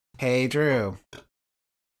Hey, Drew.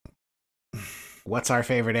 What's our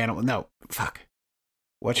favorite animal? No, fuck.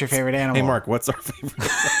 What's your favorite animal? Hey, Mark, what's our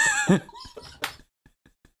favorite?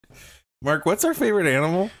 Mark, what's our favorite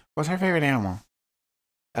animal? What's our favorite animal?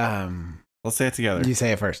 Let's say it together. You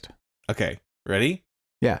say it first. Okay, ready?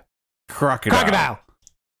 Yeah. Crocodile.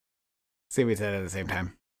 See, we said it at the same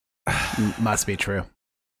time. Must be true.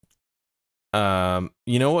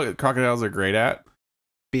 You know what crocodiles are great at?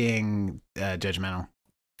 Being judgmental.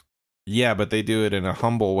 Yeah, but they do it in a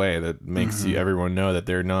humble way that makes everyone know that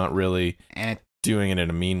they're not really doing it in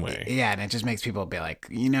a mean way. Yeah, and it just makes people be like,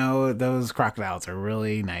 those crocodiles are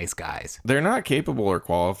really nice guys. They're not capable or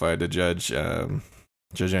qualified to judge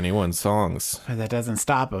anyone's songs. But that doesn't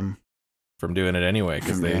stop them from doing it anyway.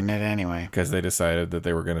 Because they decided that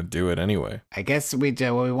they were going to do it anyway. I guess what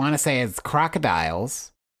we want to say is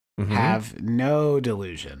crocodiles have no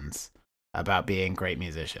delusions about being great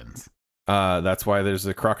musicians. That's why there's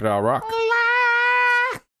the crocodile rock.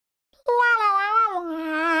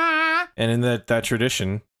 And in that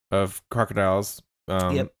tradition of crocodiles,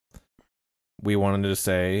 we wanted to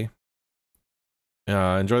say,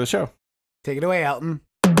 enjoy the show. Take it away, Elton.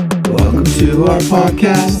 Welcome to our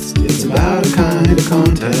podcast. It's about a kind of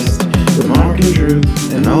contest with Mark and Drew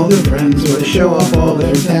and all their friends where they show off all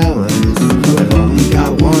their talents. They've only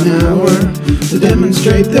got 1 hour to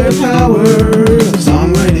demonstrate their power of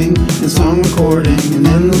songwriting and song recording, and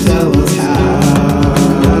then they'll tell us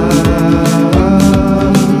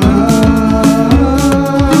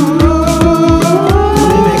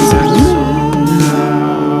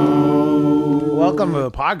Welcome to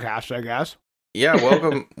the podcast, I guess. Yeah,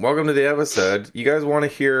 welcome to the episode. You guys want to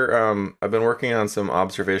hear, I've been working on some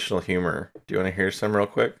observational humor. Do you want to hear some real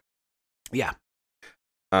quick? Yeah.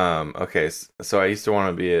 Okay, so I used to want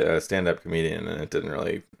to be a stand-up comedian, and it didn't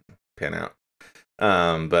really pan out.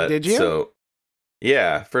 But did you? So,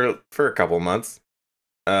 yeah, for a couple months.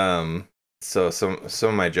 So some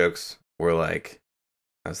of my jokes were like,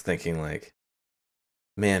 I was thinking like,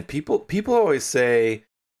 man, people always say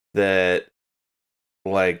that,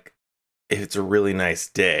 like, if it's a really nice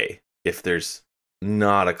day, if there's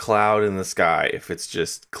not a cloud in the sky, if it's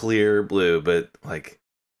just clear blue, but like,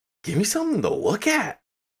 give me something to look at.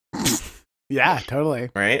 Yeah, totally.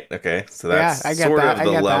 Right? Okay. So that's I get sort that. of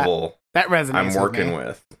the level that resonates I'm working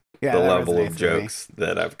with. The level of jokes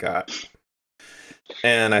that I've got.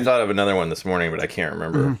 And I thought of another one this morning, but I can't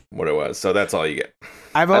remember what it was. So that's all you get.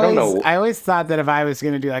 I always thought that if I was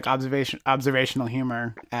going to do like observational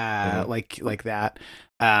humor, like that,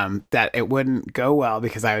 that it wouldn't go well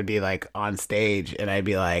because I would be like on stage and I'd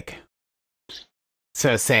be like,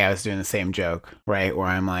 so say I was doing the same joke, right? Where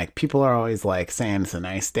I'm like, people are always like saying it's a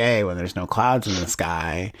nice day when there's no clouds in the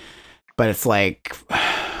sky, but it's like,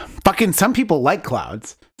 fucking some people like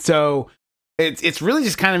clouds. So it's really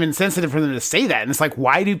just kind of insensitive for them to say that. And it's like,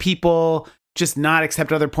 why do people just not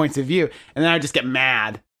accept other points of view? And then I just get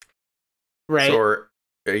mad. Right. So are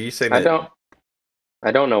you saying that?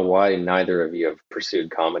 I don't know why neither of you have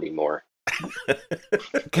pursued comedy more.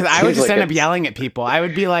 Because I would just end up yelling at people. I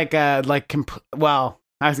would be like, I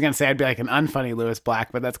was going to say I'd be like an unfunny Lewis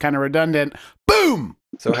Black, but that's kind of redundant. Boom!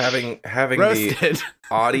 So having the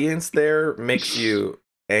audience there makes you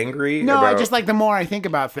angry? No, I just like the more I think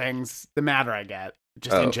about things, the madder I get,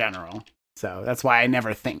 just in general. So that's why I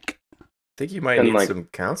never think. I think you might need some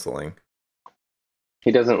counseling.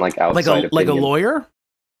 He doesn't like outside like a lawyer?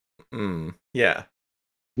 Yeah.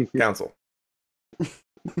 Counsel.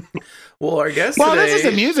 Well, our guest today... this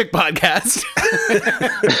is a music podcast.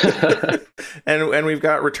 and we've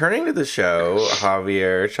got returning to the show,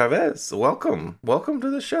 Javier Chavez. Welcome to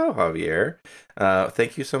the show, Javier.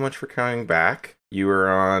 Thank you so much for coming back. You were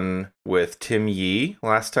on with Tim Yee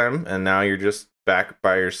last time, and now you're just back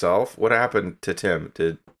by yourself. What happened to Tim?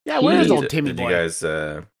 Where is old Timmy boy? Did you guys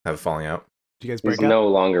have a falling out? Did you guys break up? He's no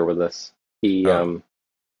longer with us. He's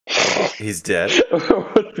dead.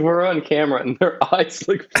 We're on camera, and their eyes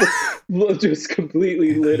just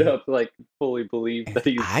completely lit up, like fully believe that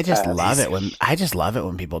he's. I just love it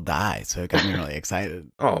when people die. So it got me really excited.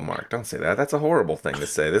 Oh, Mark, don't say that. That's a horrible thing to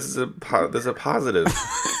say. This is a positive.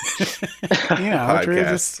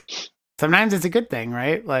 Podcast. Sometimes it's a good thing,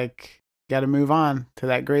 right? Like, got to move on to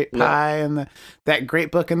that great pie and that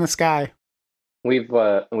great book in the sky. We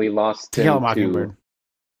lost To Kill a Mockingbird.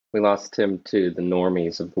 We lost him to the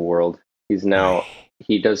normies of the world.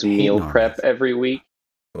 He does meal prep every week.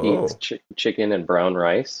 He eats chicken and brown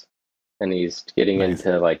rice, and he's getting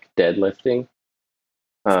into like deadlifting.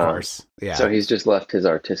 Of course, yeah. So he's just left his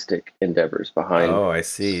artistic endeavors behind. Oh, I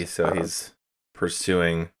see. So he's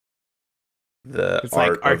pursuing the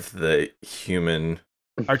art of the human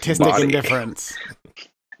artistic body. indifference.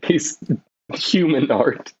 face human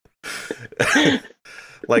art.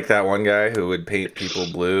 Like that one guy who would paint people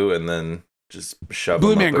blue and then just shove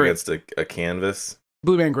Blue them Man up Group. against a canvas.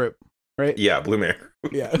 Blue Man Group, right? Yeah, Blue Man.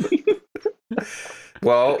 Yeah.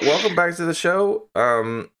 Well, welcome back to the show.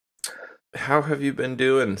 How have you been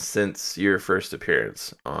doing since your first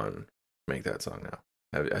appearance on Make That Song Now?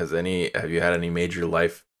 Have you had any major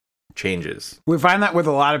life changes? We find that with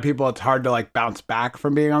a lot of people, it's hard to like bounce back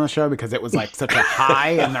from being on the show because it was like such a high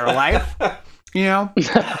in their life, you know?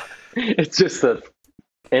 It's just a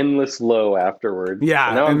endless low afterward.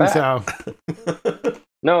 Yeah, now I'm and back. so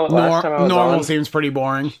No, last time I was normal on, seems pretty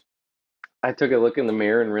boring. I took a look in the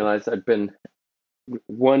mirror and realized I'd been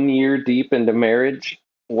 1 year deep into marriage,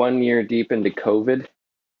 1 year deep into COVID,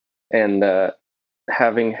 and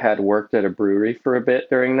having had worked at a brewery for a bit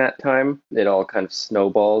during that time, it all kind of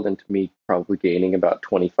snowballed into me probably gaining about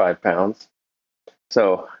 25 pounds.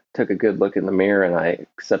 So took a good look in the mirror and I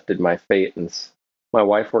accepted my fate. And my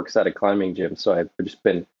wife works at a climbing gym, so I've just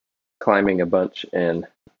been climbing a bunch and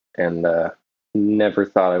never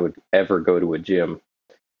thought I would ever go to a gym.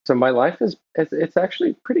 So my life it's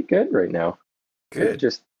actually pretty good right now. Good. It's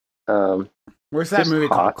just Where's that just movie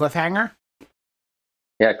hot. called? Cliffhanger?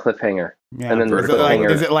 Yeah, Cliffhanger. Yeah. And then Vertical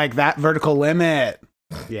is it like that? Vertical Limit?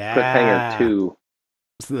 Yeah. Cliffhanger 2.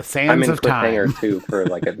 It's the I'm sands in of time. Cliffhanger 2 for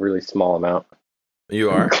like a really small amount. You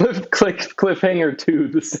are? Cliffhanger 2,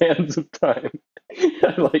 The Sands of Time.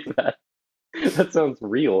 I like that. That sounds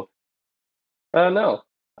real. No,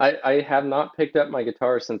 I have not picked up my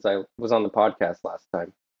guitar since I was on the podcast last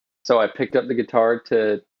time. So I picked up the guitar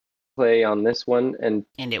to play on this one and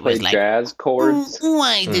it play was like, jazz chords.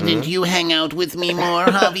 Why didn't you hang out with me more,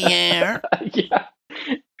 Javier? Yeah.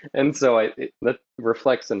 And so that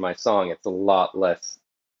reflects in my song. It's a lot less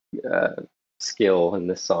skill, and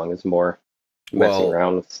this song is more messing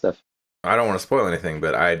around with stuff. I don't want to spoil anything,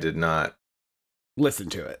 but I did not Listen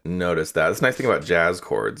to it. notice that. The nice thing about jazz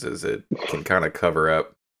chords is it can kind of cover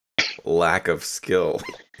up lack of skill.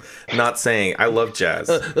 Not saying I love jazz.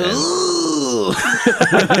 Ooh.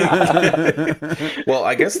 Well,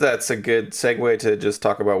 I guess that's a good segue to just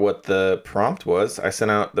talk about what the prompt was. I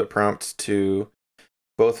sent out the prompt to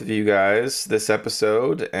both of you guys this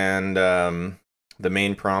episode, and the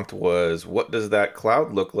main prompt was, what does that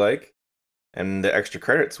cloud look like? And the extra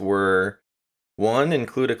credits were 1,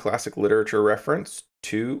 include a classic literature reference,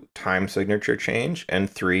 2, time signature change, and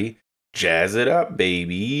 3, jazz it up,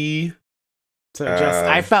 baby. So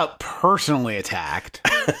I felt personally attacked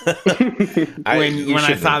when You I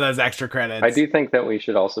shouldn't. saw those extra credits. I do think that we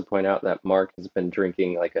should also point out that Mark has been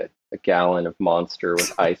drinking like a gallon of Monster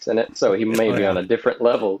with ice in it, so he may be on a different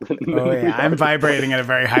level. Oh yeah, I'm vibrating at a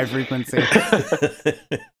very high frequency.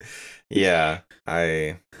 Yeah,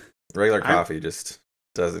 regular coffee just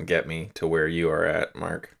doesn't get me to where you are at,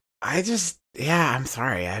 Mark. I'm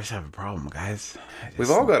sorry. I just have a problem, guys. We've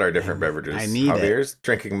all got our different beverages. I need Javier's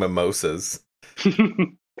drinking mimosas.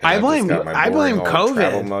 I I've blame just got my boring old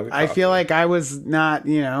travel mug COVID. of I feel coffee. like I was not,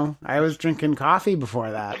 I was drinking coffee before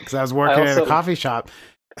that because I was working at a coffee shop.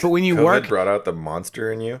 But when you COVID brought out the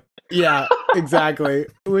monster in you. yeah, exactly.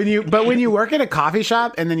 When you work at a coffee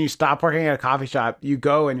shop and then you stop working at a coffee shop, you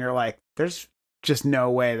go and you're like, there's just no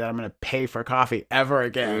way that I'm going to pay for coffee ever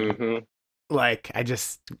again. Mhm. Like, I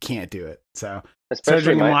just can't do it. So started Especially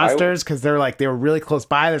drinking Monsters because they were really close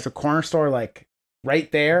by. There's a corner store like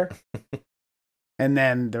right there. And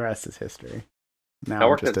then the rest is history. Now I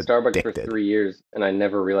worked I'm at just Starbucks addicted. for 3 years, and I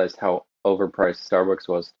never realized how overpriced Starbucks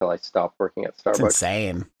was until I stopped working at It's Starbucks.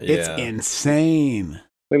 insane. It's Yeah. insane.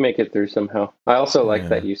 We make it through somehow. I also like Yeah.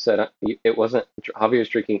 that you said it wasn't Javier's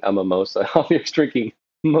drinking a mimosa. Javier's drinking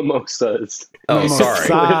mimosas. Oh, Mimosas. sorry.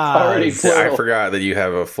 It's already Yes. I plural. forgot that you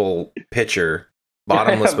have a full pitcher,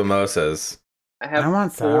 bottomless have- mimosas. I have I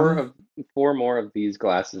want some. four more of these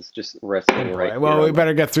glasses just resting right Well, here. we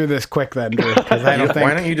better get through this quick then, Drew, because I don't Why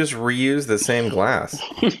think. don't you just reuse the same glass?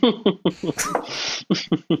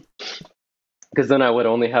 Because then I would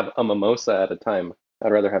only have a mimosa at a time.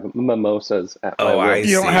 I'd rather have mimosas at my Oh, will. I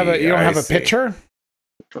You don't have a see, you don't I have a see. pitcher?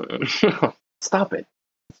 Stop it.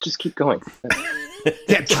 Let's just keep going.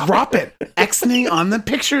 Yeah, drop it. Xnay on the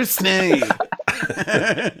picture, Snay.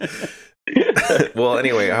 Well,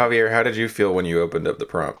 anyway, Javier, how did you feel when you opened up the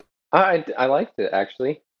prompt? I liked it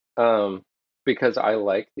actually, because I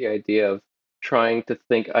like the idea of trying to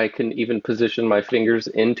think I can even position my fingers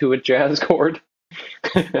into a jazz chord.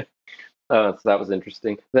 So that was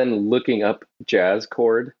interesting. Then looking up jazz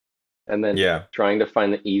chord, and then Yeah. trying to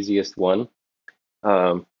find the easiest one.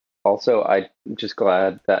 Also, I'm just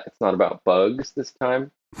glad that it's not about bugs this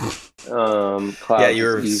time. Clouds Yeah, you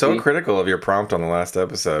were is so easy. critical of your prompt on the last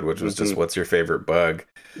episode, which was just what's your favorite bug.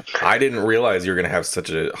 I didn't realize you were going to have such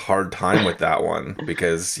a hard time with that one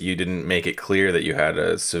because you didn't make it clear that you had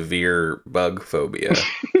a severe bug phobia.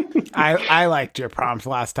 I liked your prompt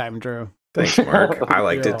last time, Drew. Thanks, Mark. I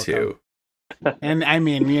liked You're it too. And I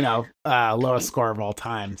mean, lowest score of all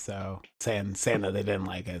time. So saying that they didn't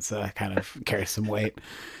like it, so that kind of carries some weight.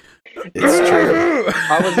 It's true.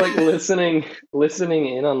 I was like listening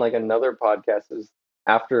in on like another podcast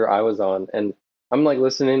after I was on, and I'm like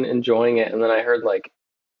listening, enjoying it, and then I heard like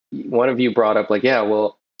one of you brought up like, yeah,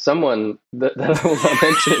 well, someone that I will not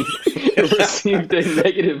mention received a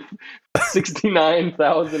negative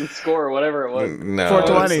 69,000 score or whatever it was. No,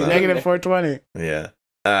 420, it's not. negative 420. Yeah.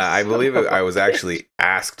 I believe I was actually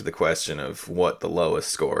asked the question of what the lowest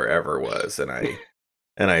score ever was, and I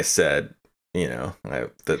said,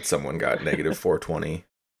 that someone got negative 420.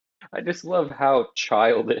 I just love how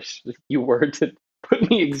childish you were to put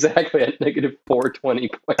me exactly at negative 420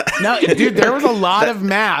 points. No, dude, there was a lot of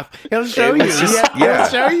math. He'll show you. He'll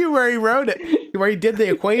show you where he wrote it, where he did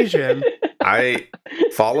the equation. I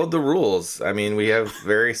followed the rules. I mean, we have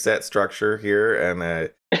very set structure here,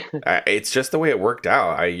 and it's just the way it worked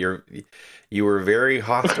out. You were very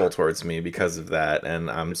hostile towards me because of that,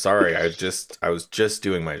 and I'm sorry. I was just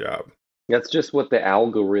doing my job. That's just what the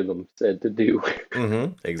algorithm said to do.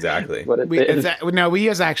 Mm-hmm, exactly. We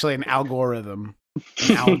use actually an algorithm.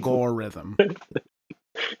 Algorithm.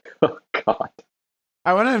 Oh God.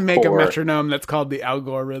 I want to make a metronome that's called the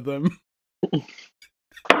algorithm.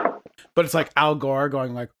 But it's like Al Gore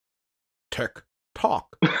going like, tick,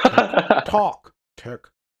 talk, talk, tick,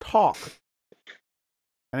 talk.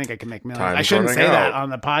 I think I can make millions. I shouldn't say that on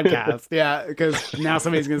the podcast. Yeah, because now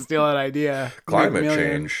somebody's going to steal that idea. Climate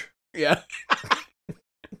change. Yeah.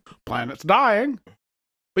 Planet's dying.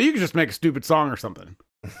 But you can just make a stupid song or something.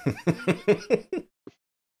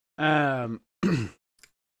 But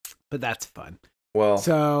that's fun. Well,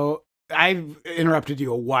 so I interrupted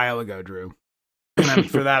you a while ago, Drew. And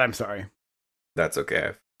for that, I'm sorry. That's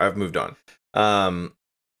okay. I've moved on.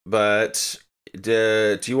 But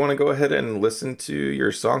do you want to go ahead and listen to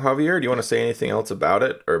your song, Javier? Do you want to say anything else about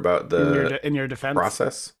it or about the in your defense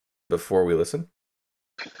process before we listen?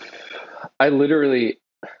 I literally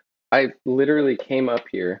came up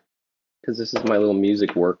here because this is my little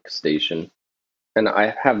music workstation, and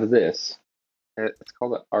I have this. It's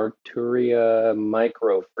called an Arturia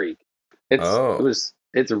Micro Freak.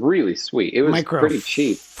 It's really sweet. It was pretty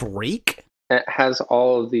cheap. Freak? It has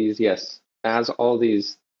all of these. Yes, it has all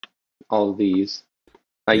these.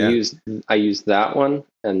 I used that one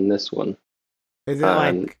and this one. Is it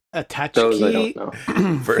like a touch those key? I don't know.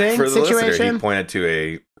 For the listener, he pointed to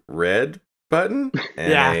a red button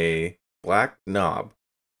and a black knob.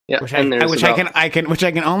 Yeah, which I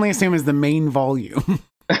can only assume is the main volume.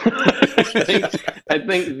 I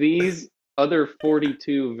think these other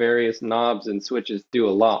 42 various knobs and switches do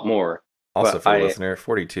a lot more. Also, for the listener,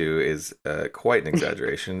 42 is quite an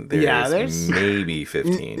exaggeration. There's maybe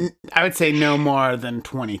 15. I would say no more than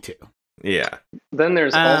 22. Yeah. Then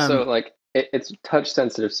there's also like it's touch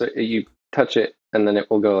sensitive, so you touch it and then it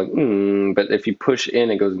will go like but if you push in,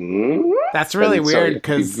 it goes. That's really weird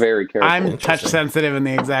because very careful. I'm touch sensitive in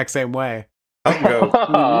the exact same way. I'll go.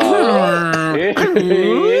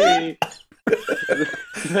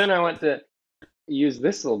 Then I went to use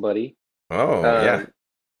this little buddy. Oh yeah.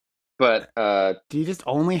 But do you just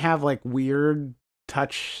only have like weird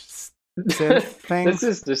touch synth things?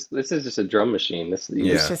 This is just a drum machine. This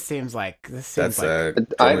just seems like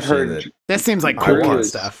I've heard this seems like cool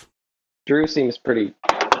stuff. Drew seems pretty.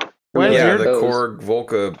 The Korg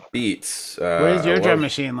Volca Beats. What is your drum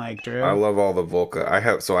machine like, Drew? I love all the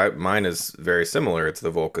Volca. Mine is very similar. It's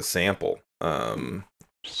the Volca sample. And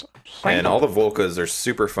all the Volcas are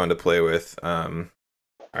super fun to play with.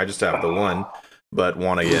 I just have the one, but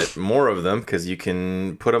want to get more of them because you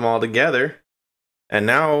can put them all together. And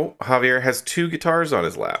now Javier has 2 guitars on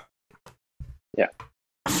his lap. Yeah.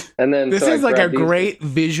 And then this is like a great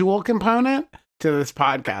visual component to this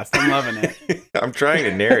podcast. I'm loving it. I'm trying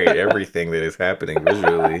to narrate everything that is happening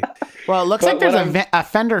visually. Well, it looks like there's a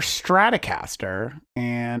Fender Stratocaster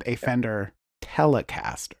and a Fender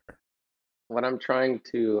Telecaster. What I'm trying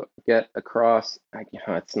to get across,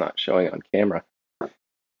 it's not showing on camera.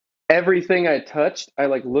 Everything I touched, I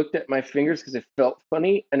like looked at my fingers because it felt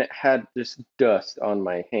funny, and it had just dust on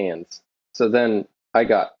my hands. So then I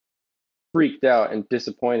got freaked out and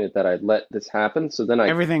disappointed that I'd let this happen. So then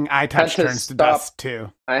everything I touched turns to dust too.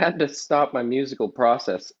 I had to stop my musical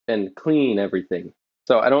process and clean everything.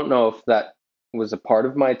 So I don't know if that was a part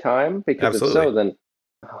of my time, because if so, then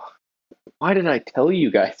Why did I tell you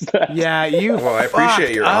guys that? Yeah, you. Well, I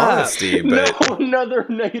appreciate your honesty, but No, another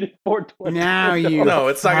negative 420. Now you. no,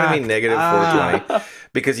 it's not going to be negative fucked 420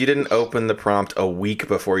 because you didn't open the prompt a week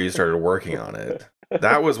before you started working on it.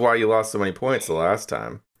 That was why you lost so many points the last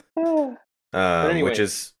time. Anyway. Which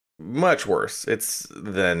is much worse. It's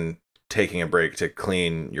than taking a break to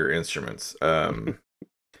clean your instruments.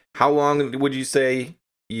 How long would you say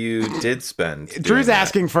you did spend? Drew's doing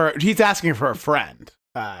asking for. He's asking for a friend.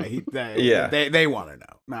 Yeah. They want to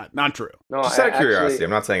know. Not Drew. No, Just out of I curiosity, actually- I'm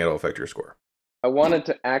not saying it'll affect your score. I wanted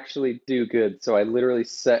to actually do good, so I literally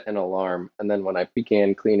set an alarm, and then when I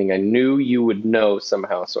began cleaning, I knew you would know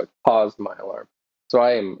somehow, so I paused my alarm. So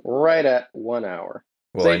I am right at 1 hour.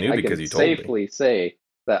 Well, I knew because can you told me. safely say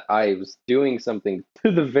that I was doing something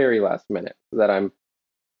to the very last minute that I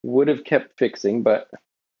would have kept fixing, but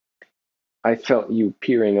I felt you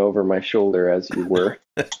peering over my shoulder as you were.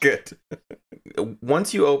 Good.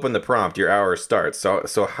 Once you open the prompt, your hour starts.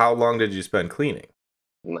 So how long did you spend cleaning?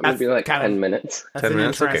 That That's would be like kind of- 10 minutes. That's 10 an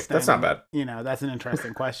minutes? Okay, that's not interesting- bad. You know, that's an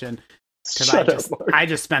interesting question. Because Shut up, Mark. I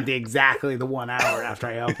just spent exactly the 1 hour after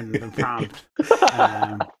I opened the prompt.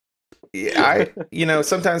 Yeah,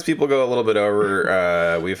 sometimes people go a little bit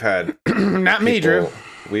over. We've had Not me, Drew.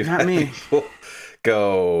 We've Not had me. people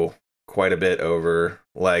go quite a bit over.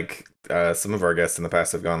 Like some of our guests in the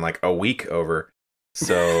past have gone like a week over.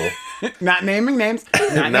 So Not naming names.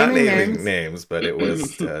 Not, not naming naming names. names, but it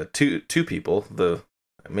was two people.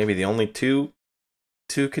 Maybe the only two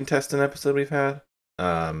contestant episode we've had.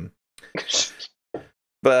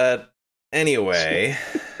 But anyway,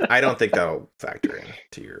 I don't think that'll factor in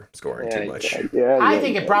to your scoring too much. I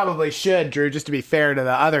think it probably should, Drew, just to be fair to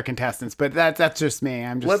the other contestants. But that's just me.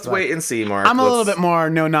 I'm just. Let's like- wait and see, Mark. I'm a little bit more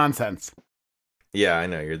no nonsense. Yeah, I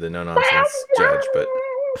know you're the no nonsense judge, but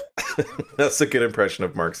that's a good impression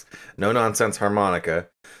of Mark's no nonsense harmonica.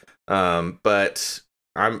 But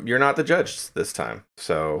you're not the judge this time,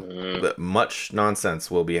 so much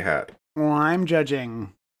nonsense will be had. Well, I'm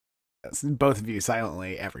judging both of you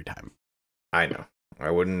silently every time. I know. I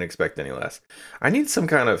wouldn't expect any less. I need some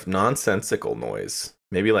kind of nonsensical noise.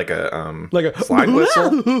 Maybe like a slide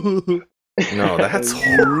whistle. No, that's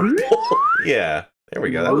horrible. Yeah, there we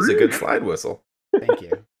go. That was a good slide whistle. Thank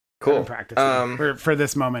you. Cool. Been practicing for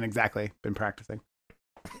this moment exactly. Been practicing.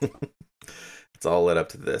 It's all led up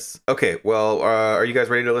to this. Okay, well, are you guys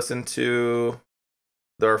ready to listen to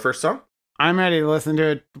our first song? I'm ready to listen to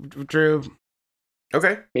it, Drew.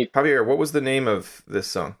 Okay. Javier, what was the name of this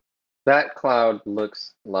song? That cloud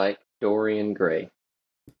looks like Dorian Gray.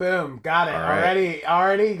 Boom, got it. All right.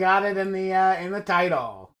 Already got it in the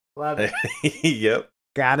title. Love it. Yep.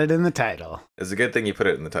 Got it in the title. It's a good thing you put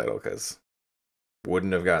it in the title because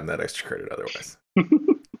wouldn't have gotten that extra credit otherwise.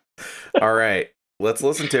 All right, let's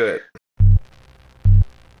listen to it.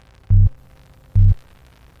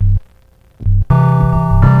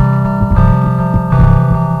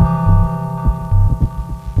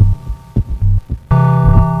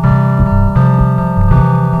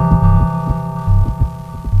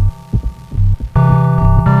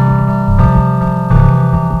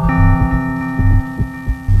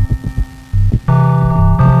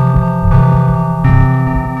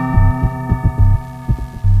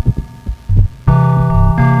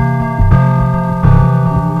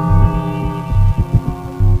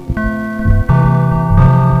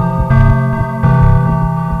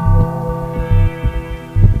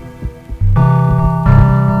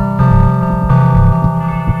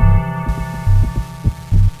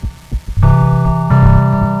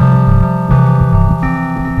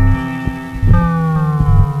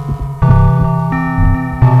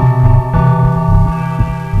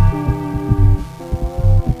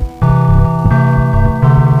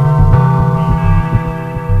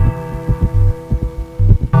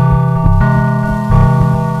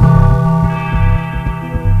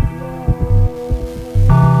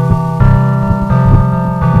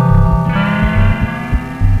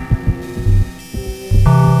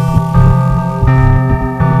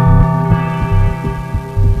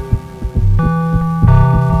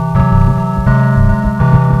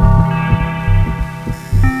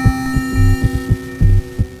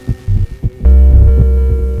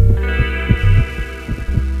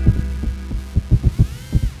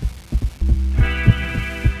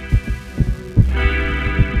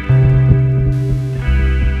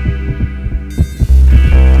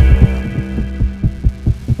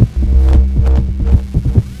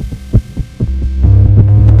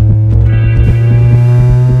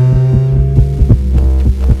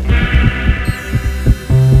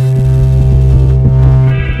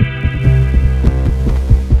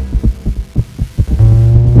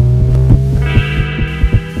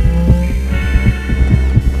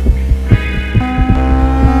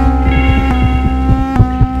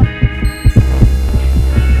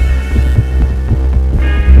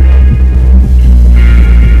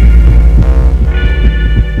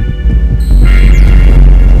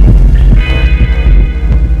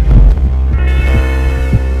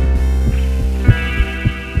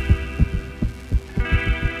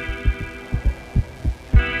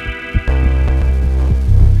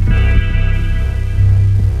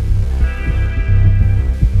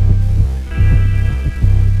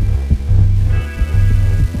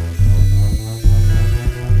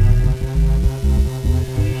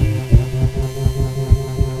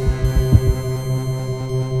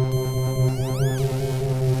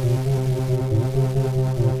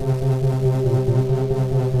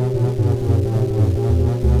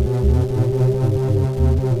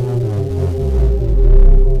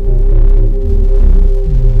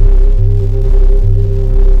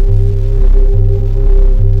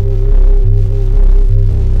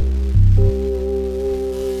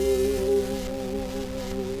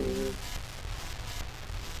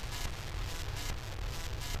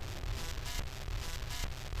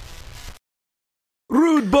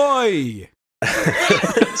 Rude boy.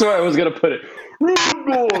 That's where I was gonna put it. Rude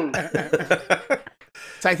boy.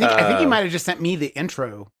 So I think you might have just sent me the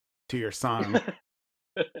intro to your song.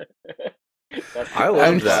 I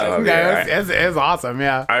loved that. It's awesome.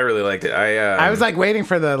 Yeah, I really liked it. I was like waiting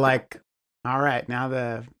for the like. All right, now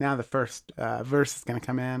the first verse is gonna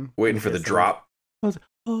come in. Waiting for the drop. I was like,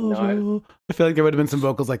 I feel like there would have been some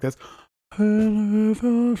vocals like this. It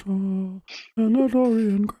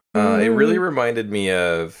really reminded me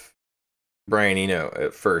of Brian Eno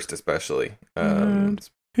at first, especially.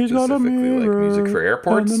 He's got a mirror, like music for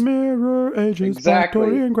airports. And the mirror ages Exactly.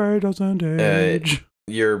 Dorian Gray doesn't age.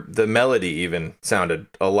 The melody even sounded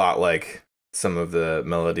a lot like some of the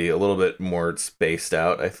melody, a little bit more spaced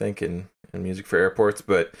out, I think, in music for airports,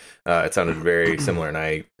 but it sounded very similar, and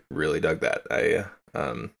I really dug that. I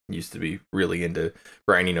used to be really into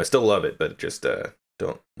Brian Eno, still love it, but just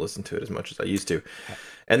don't listen to it as much as I used to.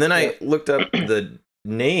 And then I looked up the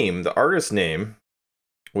artist name,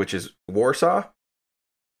 which is Warsaw.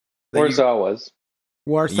 Warsaw.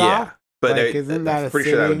 Yeah, but like, isn't that I'm pretty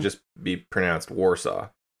sure that would just be pronounced Warsaw.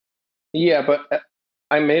 Yeah, but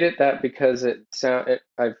I made it that because it's a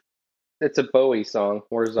Bowie song,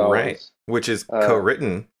 Warsaw, right? Which is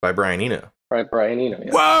co-written by Brian Eno. By Brian Eno.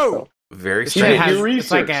 Yeah. Whoa! So, Very Yeah, strange. your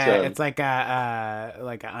research, it's like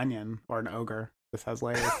an onion or an ogre. This has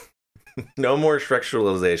layers. No more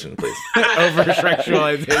Shrexualization, please. Over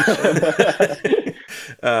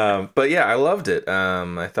Shrexualization. But yeah, I loved it.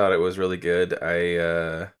 I thought it was really good.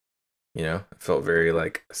 I felt very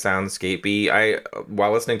like soundscapey.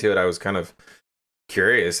 While listening to it, I was kind of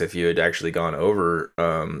curious if you had actually gone over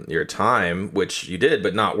your time, which you did,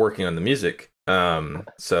 but not working on the music.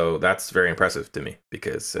 So that's very impressive to me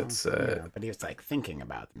because it's. But he was like thinking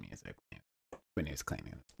about the music when he was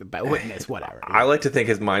cleaning. But witness, whatever. I like to think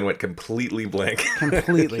his mind went completely blank.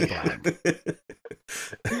 Completely blank.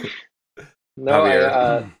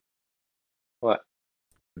 No, what?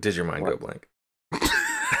 Did your mind go blank?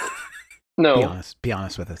 No. Be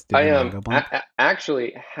honest with us. I am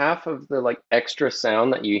actually half of the like extra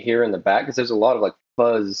sound that you hear in the back, because there's a lot of like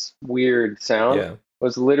fuzz, weird sound,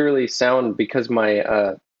 was literally sound because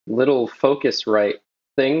my little Focusrite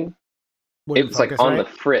thing, it was like on the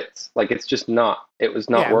fritz. Like it's just not. It was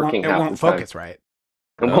not working. It won't focus right.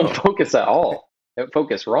 It won't focus at all. It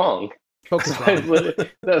focused wrong. Focus wrong.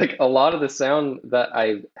 Like a lot of the sound that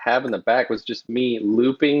I have in the back was just me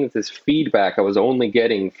looping this feedback I was only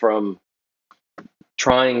getting from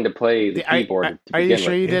trying to play the keyboard. Are you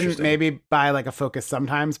sure you didn't maybe buy like a Focus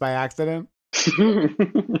sometimes by accident?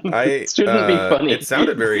 It shouldn't be funny. It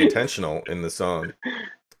sounded very intentional in the song.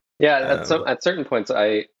 Yeah, at certain points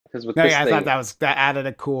I thought that added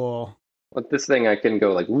a cool. With this thing, I can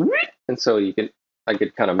go like, and so I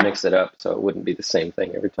could kind of mix it up so it wouldn't be the same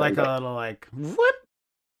thing every time. Like a little like whoop.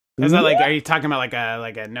 Is that like? Are you talking about like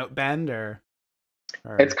a note bend or?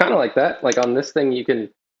 It's kind of like that. Like on this thing,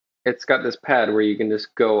 it's got this pad where you can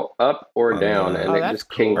just go up or down, and it just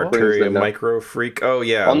cool. Arturia Micro Freak. Oh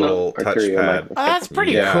yeah, a little touch pad. Oh, that's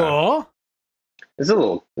pretty cool. It's a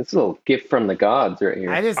little gift from the gods right here.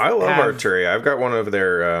 I love Arturia. I've got one of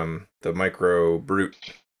their the Micro Brute.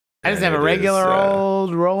 I just have a regular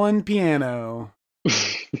old Roland piano.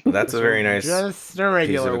 That's a very nice just a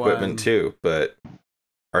regular piece of equipment too. But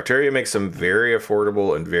Arturia makes some very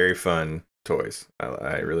affordable and very fun toys.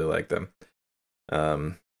 I really like them.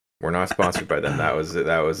 We're not sponsored by them. That was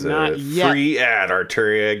a free ad.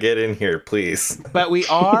 Arturia, get in here, please. But we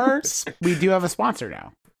do have a sponsor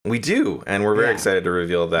now. We do, and we're very excited to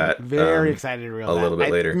reveal that. Very excited to reveal a little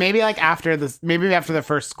bit later. Maybe like after the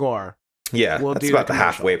first score. Yeah, that's about the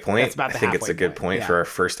halfway point. I think it's a good point for our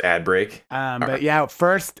first ad break. But yeah,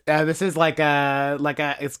 first, this is like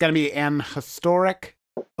it's gonna be an historic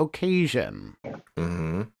occasion.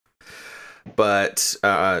 Mm-hmm. But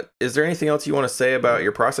is there anything else you want to say about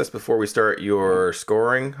your process before we start your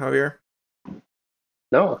scoring, Javier?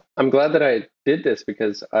 No, I'm glad that I did this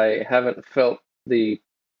because I haven't felt the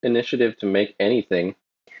initiative to make anything.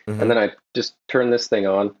 Mm-hmm. And then I just turned this thing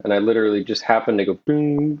on, and I literally just happened to go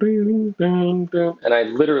boom, boom, boom, boom, and I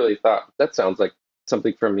literally thought that sounds like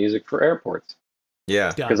something from Music for Airports.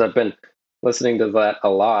 Yeah, because I've been listening to that a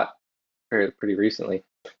lot pretty recently,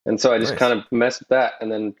 and so I just kind of messed with that,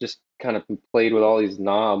 and then just kind of played with all these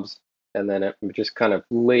knobs, and then it just kind of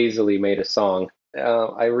lazily made a song.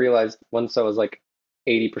 I realized once I was like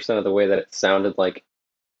 80% of the way that it sounded like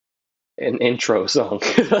an intro song,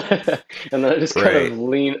 and then I just kind of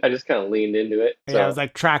leaned into it. So. Yeah, it was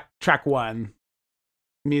like track one,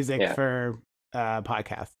 music for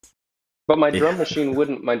podcasts. But my drum machine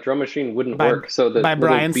wouldn't work. So by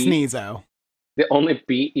Brian Sneezo. The only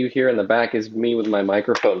beat you hear in the back is me with my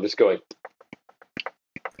microphone just going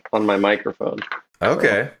on my microphone.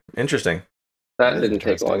 Okay, interesting. That didn't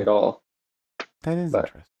take long at all. That is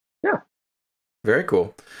interesting. Yeah. Very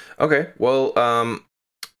cool. Okay, well,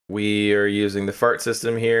 we are using the fart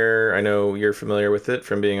system here. I know you're familiar with it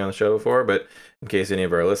from being on the show before, but in case any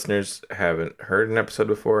of our listeners haven't heard an episode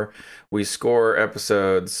before, we score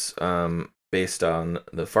episodes based on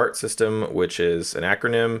the fart system, which is an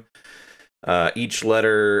acronym. Each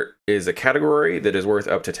letter is a category that is worth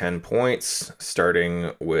up to 10 points,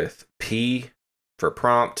 starting with P for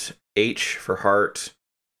prompt, H for heart,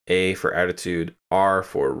 A for attitude, R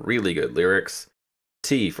for really good lyrics,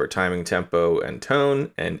 T for timing, tempo, and tone,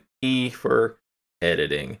 and E for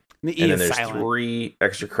editing. The E and then is there's silent. 3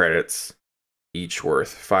 extra credits, each worth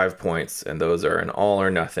 5 points, and those are an all or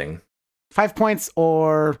nothing. 5 points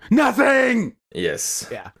or nothing. Yes.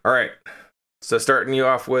 Yeah. All right. So starting you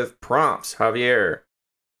off with prompts, Javier.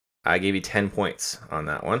 I gave you 10 points on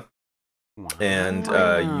that one. Wow. And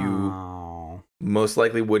you most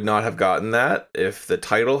likely would not have gotten that if the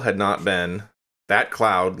title had not been That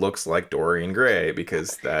Cloud Looks Like Dorian Gray,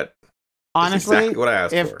 because that honestly, is exactly what I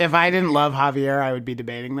asked for. if I didn't love Javier, I would be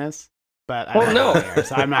debating this. But I Well, don't no. love Javier,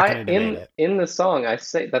 so I'm not going to debate it. In the song, I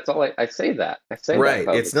say that's all. I say that. I say Right.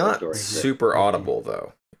 that It's not super audible,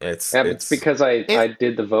 though. It's because I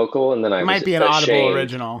did the vocal and then I It might was be an ashamed. Audible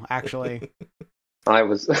original, actually. I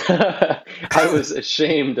was I was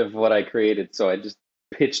ashamed of what I created, so I just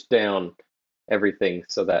pitched down everything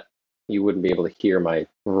so that you wouldn't be able to hear my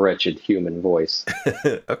wretched human voice.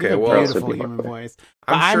 Okay, It's a well, beautiful human voice.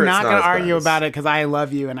 But I'm sure I'm not going as to argue bad as- about it because I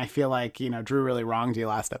love you and I feel like, Drew really wronged you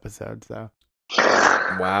last episode. So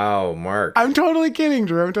Wow, Mark. I'm totally kidding,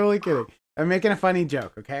 Drew. I'm totally kidding. I'm making a funny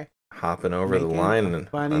joke, okay? Hopping over the Making line a and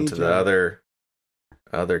funny onto the joke.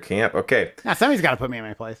 other camp. Okay. Now somebody's got to put me in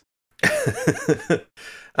my place.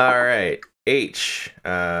 All right. H.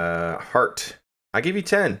 Heart. I give you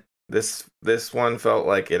 10. This one felt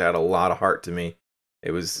like it had a lot of heart to me.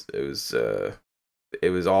 It was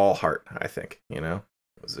all heart, I think, It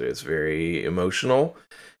was very emotional.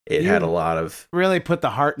 It had a lot of Really put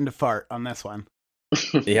the heart into fart on this one.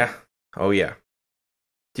 yeah. Oh yeah.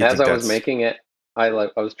 Do you As think I was making it, I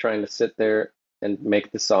was trying to sit there and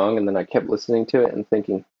make the song, and then I kept listening to it and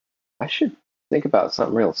thinking, I should think about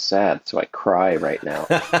something real sad, so I cry right now.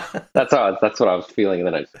 That's what I was feeling, and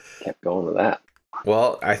then I just kept going with that.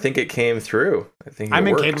 Well, I think it came through. I think I'm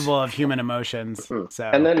it worked. incapable of human emotions. So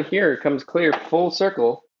And then here comes clear, full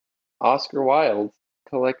circle. Oscar Wilde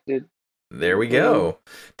collected. There we go.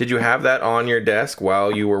 Did you have that on your desk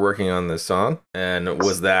while you were working on this song? And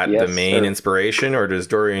was that Yes, the main sir. inspiration, or does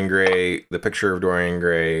Dorian Gray, the picture of Dorian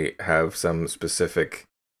Gray, have some specific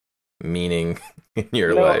meaning in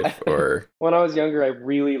your No, life? Or When I was younger, I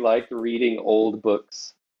really liked reading old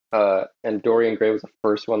books. And Dorian Gray was the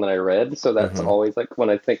first one that I read. So that's Mhm. always like when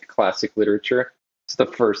I think classic literature, it's the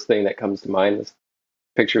first thing that comes to mind is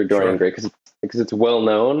picture of Dorian Sure. Gray because it's well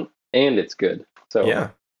known and it's good. So yeah,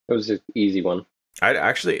 it was just an easy one. I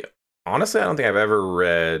actually, honestly, I don't think I've ever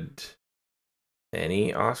read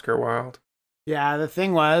any Oscar Wilde, yeah, the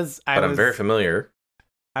thing was, but I'm very familiar.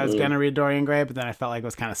 I was Mm. gonna read Dorian Gray, but then I felt like it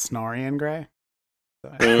was kind of Snorian Gray. So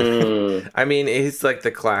Mm. I mean, he's like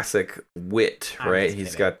the classic wit, I'm right? just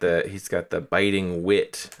He's kidding. got the biting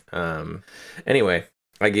wit. Anyway,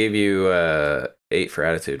 I gave you 8 for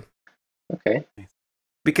attitude Okay.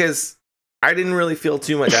 because I didn't really feel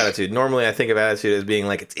too much attitude. Normally, I think of attitude as being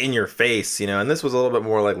like it's in your face, and this was a little bit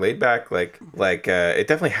more like laid back. Like it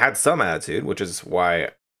definitely had some attitude, which is why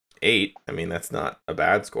 8. I mean, that's not a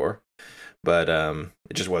bad score, but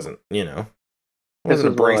it just wasn't, This wasn't was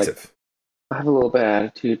more like- abrasive. I have a little bit of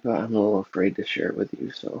attitude, but I'm a little afraid to share it with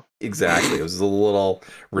you. So Exactly, it was a little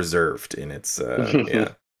reserved in its yeah.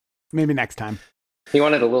 maybe next time. he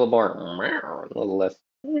wanted a little more, a little less.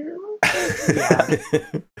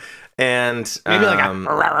 And Maybe like a.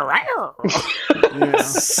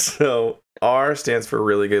 so R stands for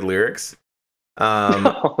really good lyrics.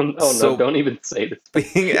 Oh no, so- don't even say this.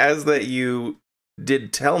 Being as that you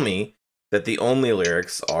did tell me that the only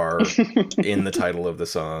lyrics are in the title of the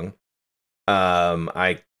song,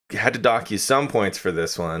 I had to dock you some points for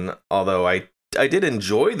this one, although I did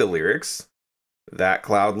enjoy the lyrics. That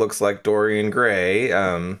cloud looks like Dorian Gray.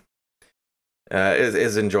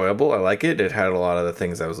 Is enjoyable. I like it. It had a lot of the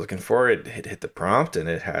things I was looking for. It hit the prompt, and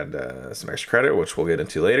it had some extra credit, which we'll get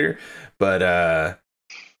into later. But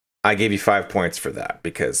I gave you 5 points for that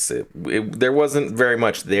because there wasn't very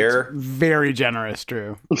much there. Very generous,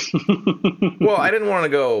 Drew. Well, I didn't want to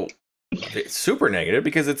go super negative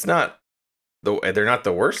because they're not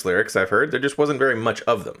the worst lyrics I've heard. There just wasn't very much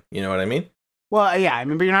of them. You know what I mean? Well, yeah, I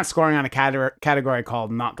mean, but you're not scoring on a category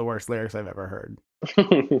called "not the worst lyrics I've ever heard,"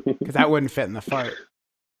 because that wouldn't fit in the fart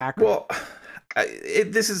acronym. Well,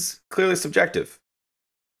 this is clearly subjective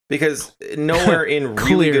because nowhere in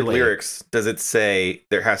really good lyrics does it say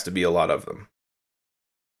there has to be a lot of them.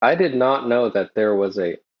 I did not know that there was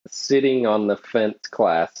a sitting on the fence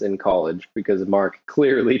class in college because Mark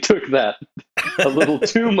clearly took that a little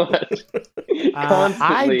too much.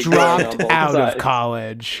 I dropped out of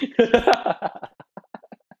college.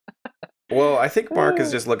 Well, I think Mark is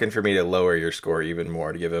just looking for me to lower your score even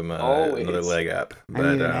more to give him another leg up. But,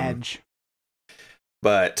 I need an edge.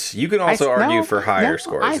 But you can also argue for higher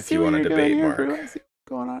scores if you want to debate, Mark. I see what's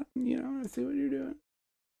going on. I see what you're doing.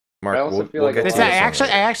 Mark, I also feel like get I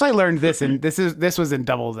actually learned this, and this was in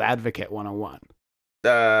Devil's Advocate 101.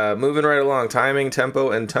 Moving right along, timing,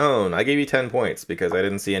 tempo, and tone. I gave you 10 points because I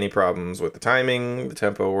didn't see any problems with the timing, the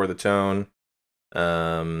tempo, or the tone.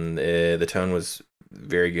 The tone was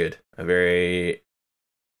very good, very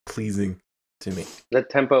pleasing to me. The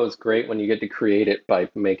tempo is great when you get to create it by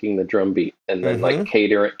making the drum beat and then like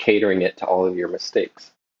catering it to all of your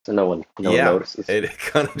mistakes, so no one notices. It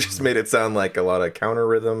kind of just made it sound like a lot of counter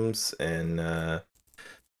rhythms, and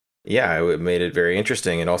it made it very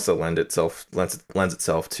interesting, and also lends itself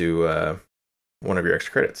to one of your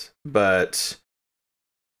extra credits. But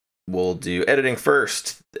we'll do editing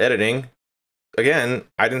first. Editing. Again,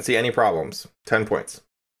 I didn't see any problems. 10 points.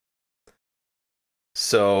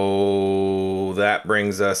 So that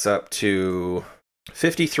brings us up to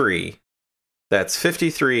 53. That's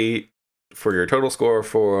 53 for your total score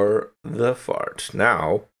for the fart.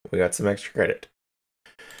 Now, we got some extra credit.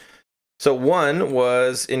 So one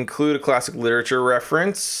was include a classic literature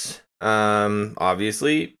reference.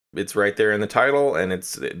 Obviously, it's right there in the title, and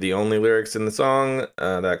it's the only lyrics in the song.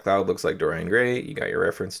 That cloud looks like Dorian Gray. You got your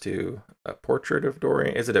reference to a portrait of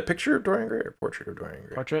Dorian. Is it a picture of Dorian Gray or portrait of Dorian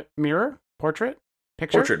Gray? Portrait mirror? Portrait?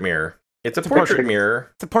 Picture? Portrait mirror. It's a portrait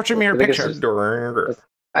mirror. It's a portrait mirror picture. Dorian Gray.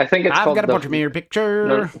 I think it's called got a portrait mirror picture.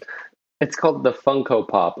 No, it's called the Funko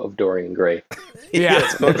Pop of Dorian Gray.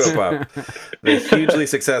 Yes, Funko Pop. The hugely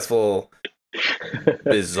successful,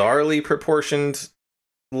 bizarrely proportioned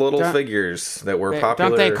little figures that were popular.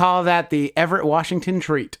 Don't they call that the Everett Washington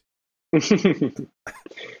treat?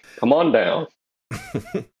 Come on down.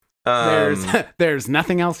 There's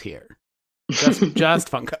nothing else here.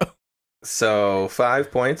 Just Funko. So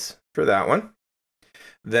 5 points for that one.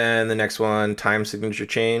 Then the next one, time signature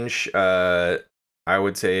change. I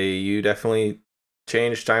would say you definitely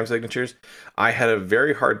changed time signatures. I had a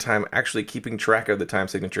very hard time actually keeping track of the time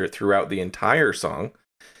signature throughout the entire song.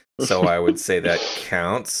 So I would say that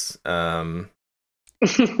counts. That's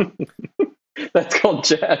called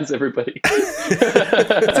jazz, everybody.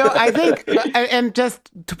 So I think, and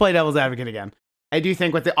just to play devil's advocate again, I do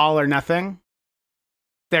think with the all or nothing,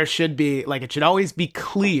 there should be, like, it should always be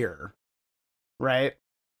clear, right?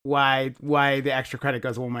 Why the extra credit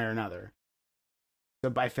goes one way or another.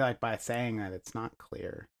 So I feel like by saying that it's not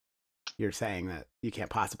clear, you're saying that you can't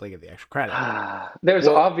possibly give the extra credit. There's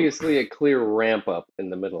obviously a clear ramp up in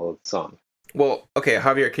the middle of the song. Well, okay,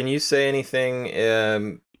 Javier, can you say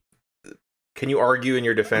anything? Can you argue in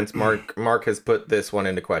your defense? Mark has put this one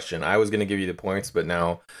into question. I was going to give you the points, but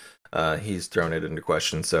now he's thrown it into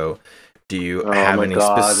question. So do you have any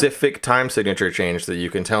specific time signature change that you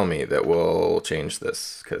can tell me that will change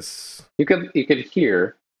this? Because you could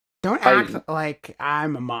hear. Don't act like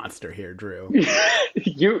I'm a monster here, Drew.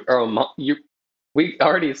 You are we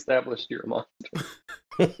already established you're a monster.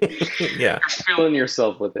 Yeah. You're feeling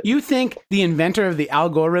yourself with it. You think the inventor of the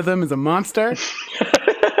algorithm is a monster?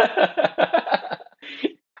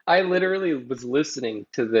 I literally was listening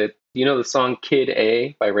to the song Kid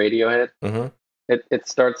A by Radiohead? Mm-hmm. It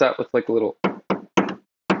starts out with like a little...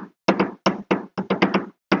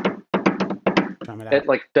 It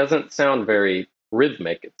like doesn't sound very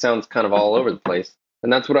rhythmic. It sounds kind of all over the place.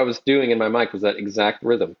 And that's what I was doing in my mic, was that exact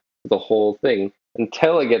rhythm, the whole thing,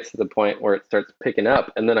 until it gets to the point where it starts picking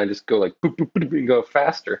up, and then I just go like boop, boop, boop, and go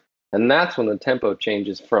faster. And that's when the tempo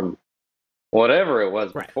changes from whatever it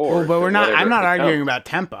was before. Well, but I'm not arguing about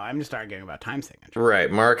tempo. I'm just arguing about time signature.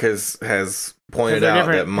 Right. Mark has pointed out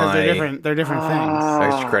that they're different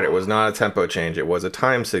things. Extra credit was not a tempo change. It was a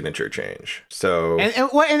time signature change. So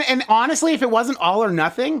and honestly, if it wasn't all or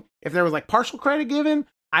nothing, if there was like partial credit given,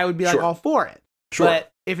 I would be like all for it. Sure.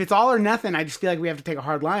 But if it's all or nothing, I just feel like we have to take a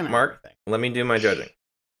hard line on Mark, everything. Let me do my judging.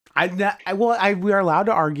 We are allowed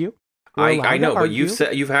to argue. I know, but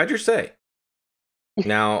you've had your say.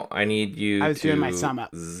 Now I need you. I was doing my sum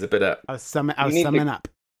up. Zip it up. I was summing up.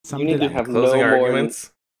 You need to have closing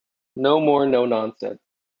arguments. No more, no nonsense.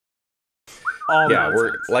 all Yeah, nonsense.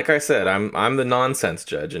 we're like I said, I'm the nonsense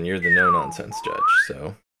judge, and you're the no nonsense judge.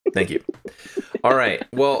 So thank you. All right.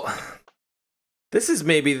 Well, this is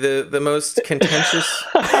maybe the most contentious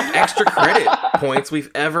extra credit points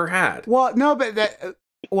we've ever had. Well, no, but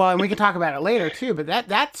and we can talk about it later too. But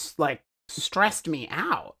that's like stressed me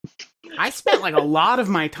out. I spent like a lot of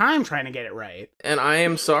my time trying to get it right. And I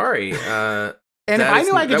am sorry. And if I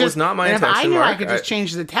knew I could was not my intention, if I knew Mark. I could just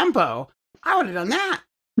change the tempo, I would have done that.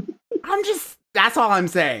 That's all I'm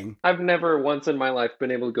saying. I've never once in my life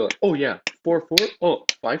been able to go, oh yeah, 4/4, oh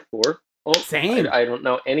 5/4, oh Same. I don't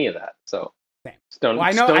know any of that. So Same. Don't, Well,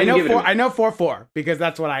 I know 4/4 because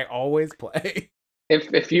that's what I always play.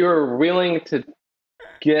 If you're willing to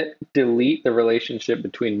delete the relationship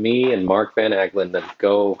between me and Mark Van Aglen, then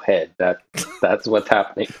go ahead. That's what's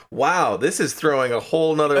happening. Wow, this is throwing a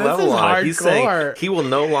whole nother level on it. He's saying he will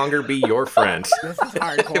no longer be your friend. This is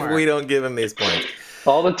hardcore. If we don't give him these points.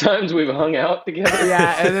 All the times we've hung out together.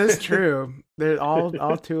 Yeah, it is true. They're all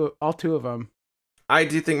two of them. I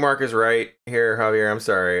do think Mark is right here, Javier. I'm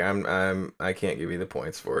sorry. I can't give you the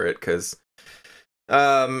points for it because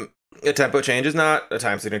a tempo change is not a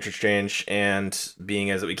time signature change, and being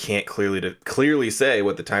as that we can't clearly say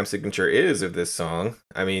what the time signature is of this song.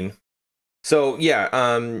 I mean, so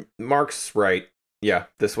yeah, Mark's right. Yeah,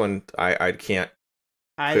 this one I can't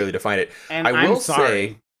clearly define it. And I will sorry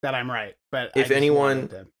say that I'm right, but if anyone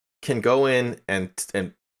can go in and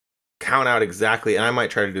count out exactly, and I might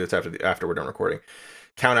try to do this after we're done recording,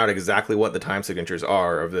 count out exactly what the time signatures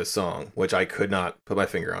are of this song, which I could not put my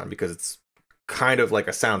finger on because it's kind of like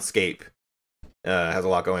a soundscape, has a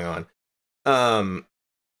lot going on.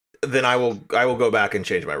 Then I will go back and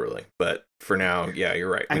change my ruling. But for now, yeah, you're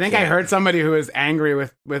right. I think I heard somebody who was angry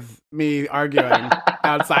with me arguing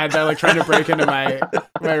outside. They're like trying to break into my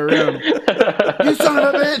room. You son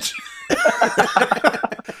of a bitch!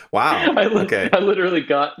 Wow. Okay. I literally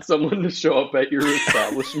got someone to show up at your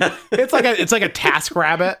establishment. It's like a task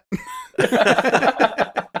rabbit.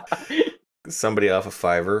 Somebody off of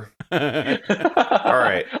Fiverr. All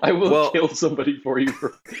right. I will kill somebody for you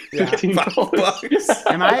for $15.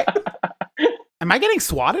 Am I getting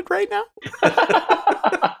swatted right now?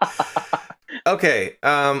 Okay.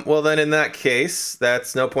 Well, then in that case,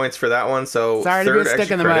 that's no points for that one. So sorry to be a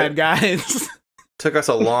stick in the mud, guys. Took us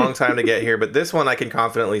a long time to get here, but this one I can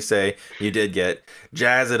confidently say you did get.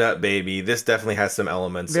 Jazz it up, baby. This definitely has some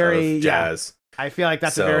elements of jazz. Yeah. I feel like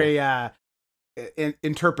that's a very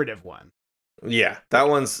interpretive one. Yeah, that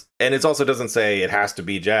one's, and it also doesn't say it has to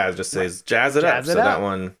be jazz, just says jazz it up. So that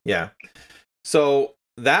one, yeah. So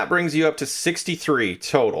that brings you up to 63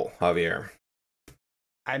 total, Javier.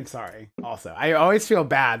 I'm sorry. Also, I always feel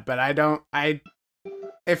bad, but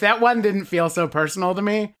if that one didn't feel so personal to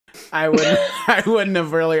me, I wouldn't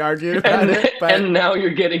have really argued about it. But, and now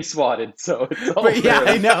you're getting swatted, so it's all but yeah,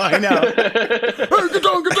 I know.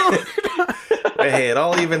 Hey, it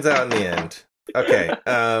all evens out in the end. Okay.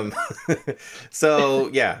 So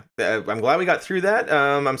yeah, I'm glad we got through that.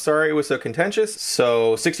 I'm sorry it was so contentious.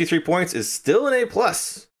 So 63 points is still an A+.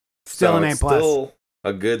 Still an A+. Still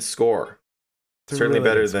a good score. Certainly really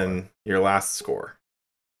better than your last score.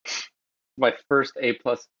 My first A+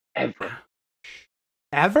 ever.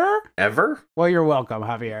 Ever? Well, you're welcome,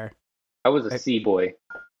 Javier. I was a C boy.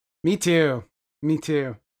 Me too.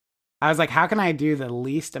 I was like, how can I do the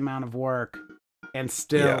least amount of work and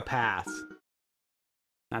still pass?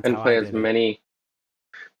 That's and play as many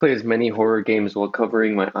horror games while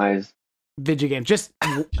covering my eyes. Video game, just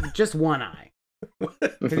one eye,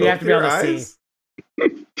 because you have to be able to see.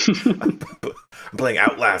 I'm playing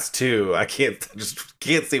Outlast 2. I can't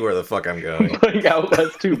see where the fuck I'm going. Playing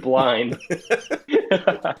Outlast 2 blind.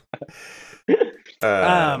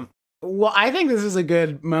 Well, I think this is a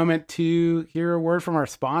good moment to hear a word from our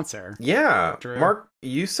sponsor. Yeah, Drew. Mark,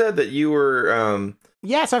 you said that you were.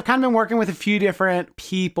 Yeah, so I've kind of been working with a few different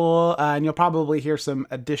people, and you'll probably hear some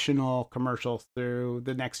additional commercials through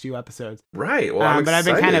the next few episodes. Right. Well, but I've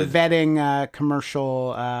been kind of vetting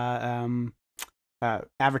commercial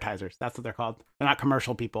advertisers. That's what they're called. They're not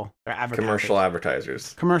commercial people. They're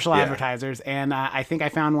advertisers. Commercial advertisers. And I think I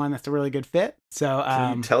found one that's a really good fit. So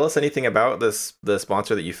can you tell us anything about the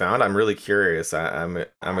sponsor that you found? I'm really curious. I'm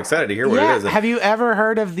excited to hear what it is. Have you ever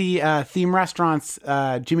heard of the theme restaurants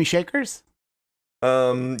Jimmy Shakers?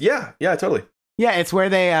 Yeah, totally. Yeah, it's where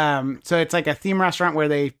they so it's like a theme restaurant where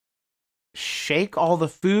they shake all the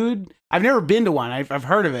food. I've never been to one. I've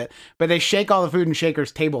heard of it, but they shake all the food in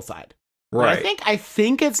Shakers tableside. Right. I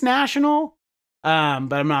think it's national, but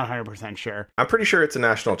I'm not 100% sure. I'm pretty sure it's a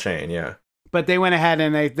national chain, yeah. But they went ahead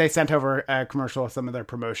and they sent over a commercial of some of their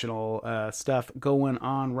promotional stuff going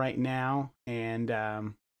on right now,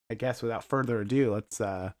 and I guess without further ado, let's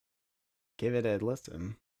give it a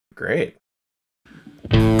listen. Great.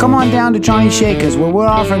 Come on down to Johnny Shakers, where we're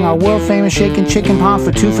offering our world-famous shaken chicken parm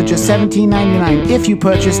for two for just $17.99 if you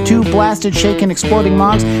purchase 2 blasted shaken exploding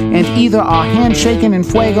marks and either our hand-shaken in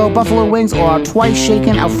fuego buffalo wings or our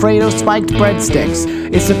twice-shaken Alfredo spiked breadsticks.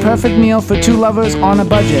 It's the perfect meal for 2 lovers on a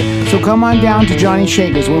budget. So come on down to Johnny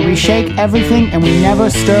Shakers, where we shake everything and we never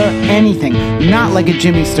stir anything. Not like a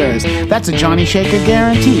Jimmy Stirs. That's a Johnny Shaker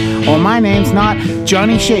guarantee. Or my name's not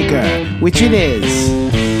Johnny Shaker, which it is.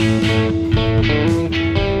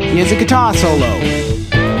 Here's a guitar solo.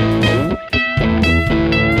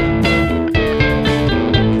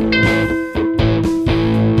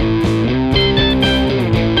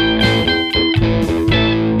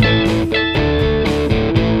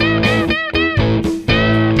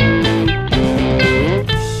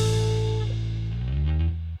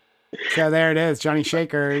 So there it is, Johnny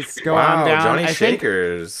Shakers. Go on down. Johnny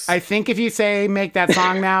Shakers. I think if you say make that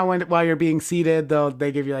song now while you're being seated,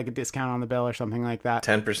 they give you like a discount on the bill or something like that.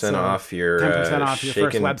 10% off your 10% off your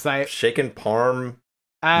first website. Shaken Parm.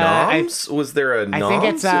 Noms? Was there a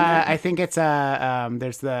Noms? I think it's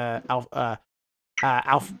there's the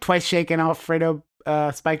twice shaken Alfredo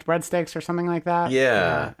spiked breadsticks or something like that.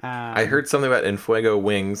 Yeah. I heard something about Enfuego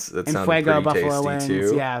wings. That sounded pretty buffalo tasty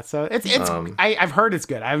wings. too. Yeah, so it's I've heard it's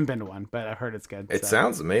good. I haven't been to one, but I've heard it's good. It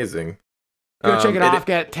sounds amazing. Go check it off.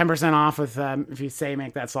 Get 10% off with if you say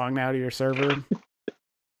make that song now to your server.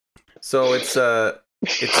 So it's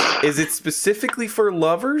is it specifically for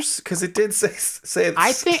lovers? Because it did say it's.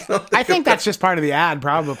 I think that's just part of the ad,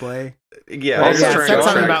 probably. Yeah, it said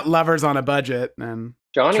something about lovers on a budget and.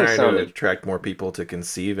 Johnny trying sounded to attract more people to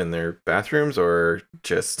conceive in their bathrooms, or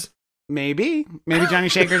just maybe Johnny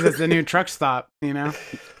Shakers is the new truck stop. You know,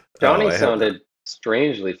 Johnny sounded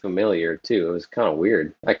strangely familiar too. It was kind of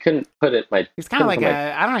weird. I couldn't put it. He's kind of like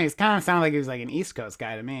I don't know. He's kind of sounded like he was like an East Coast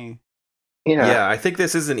guy to me. Yeah. I think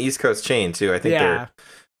this is an East Coast chain too. I think they're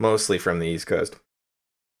mostly from the East Coast.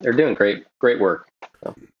 They're doing great work.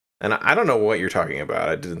 So. And I don't know what you're talking about.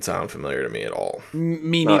 It didn't sound familiar to me at all.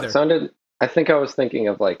 Me neither. I think I was thinking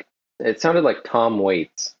of it sounded like Tom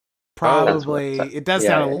Waits. Probably. It does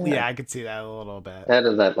sound, I could see that a little bit. That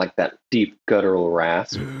is that deep guttural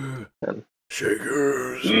rasp.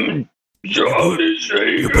 Shakers. Johnny Shaker.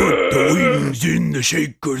 You put the wings in the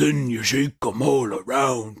shaker, then you shake them all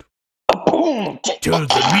around. Till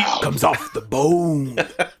the meat comes off the bone.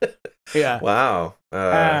 Yeah. Wow.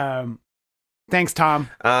 Thanks, Tom.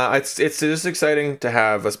 It's just exciting to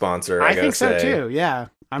have a sponsor. I think so too. Yeah.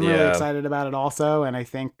 I'm really excited about it also, and I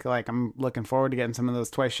think I'm looking forward to getting some of those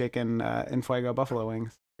twice shaken Enfuego buffalo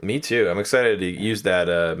wings. Me too. I'm excited to use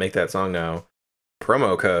that make that song now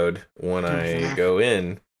promo code when I go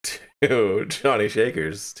in to Johnny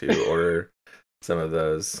Shakers to order some of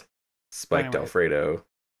those spiked Alfredo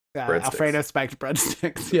breadsticks. Alfredo spiked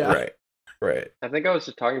breadsticks. Yeah. Right. I think I was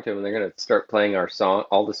just talking to him, and they're going to start playing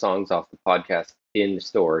all the songs off the podcast in the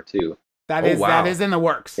store too. That is in the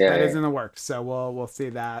works. Yeah, is in the works. So we'll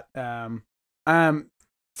see that.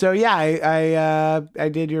 So yeah, I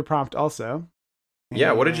did your prompt also.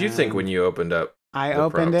 Yeah, what did you think when you opened up? I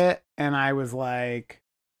opened it and I was like,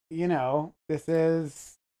 this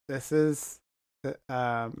is.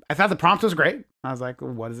 I thought the prompt was great. I was like,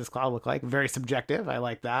 what does this cloud look like? Very subjective. I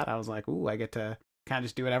like that. I was like, ooh, I get to kind of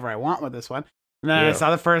just do whatever I want with this one. And then I saw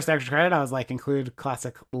the first extra credit. I was like, include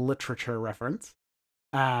classic literature reference.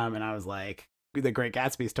 And I was like, The Great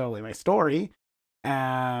Gatsby is totally my story.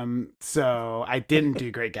 So I didn't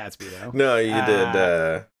do Great Gatsby though. No, you did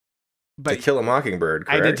To Kill a Mockingbird,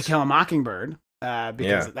 correct? I did To Kill a Mockingbird,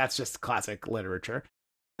 because that's just classic literature.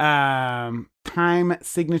 Time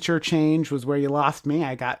signature change was where you lost me.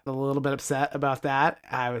 I got a little bit upset about that.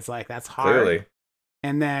 I was like, that's hard. Clearly.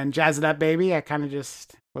 And then Jazz It Up Baby, I kind of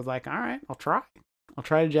just was like, all right, I'll try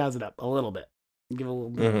to jazz it up a little bit. Give it a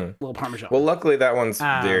little Parmesan. Well, luckily that one's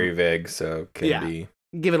very vague, so can be.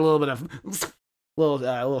 Give it a little bit of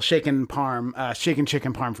little shaken parm, shaken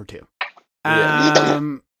chicken parm for two.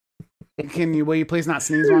 Will you please not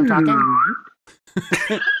sneeze while I'm talking?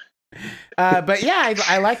 But yeah,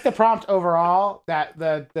 I like the prompt overall. That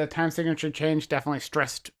the time signature change definitely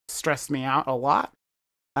stressed me out a lot.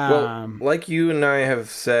 Well, like you and I have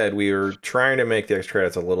said, we were trying to make the extra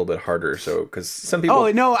credits a little bit harder. So, because some people. Oh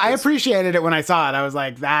no, I appreciated it when I saw it. I was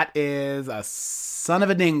like, that is a son of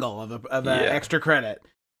a dingle of an extra credit.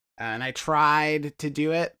 And I tried to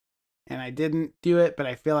do it, and I didn't do it, but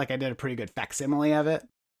I feel like I did a pretty good facsimile of it.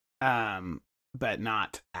 But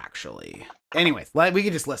not actually. Anyways, we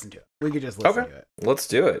could just listen to it. To it. Let's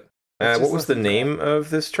do it. What was the name of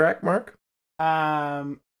this track, Mark?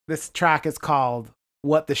 This track is called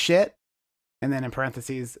what the shit, and then in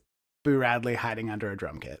parentheses, Boo Radley hiding under a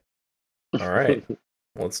drum kit. All right,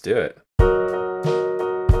 let's do it.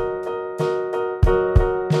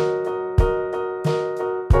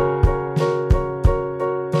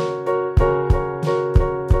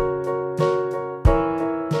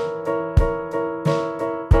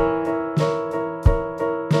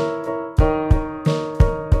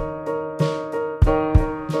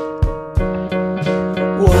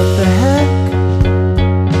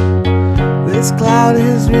 This cloud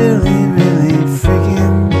is really, really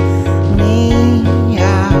freaking me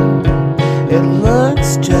out. It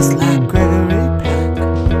looks just like Gregory Peck.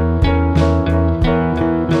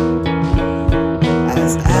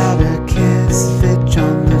 As Atticus Fitch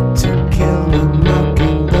on the To Kill a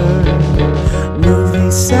Mockingbird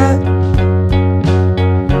movie set,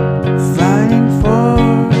 fighting for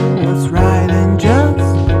what's right and just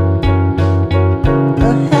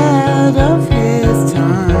ahead of his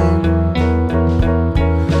time.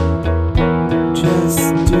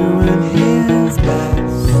 Just doing his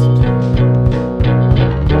best.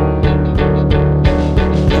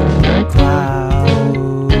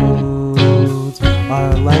 Clouds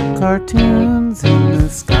are like cartoons in the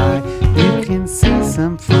sky. You can see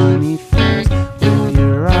some funny things with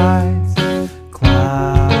your eyes.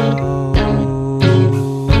 Clouds,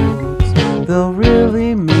 they'll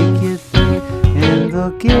really make you think, and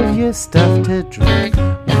they'll give you stuff to drink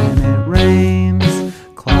when it rains.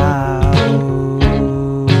 Clouds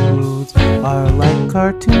are like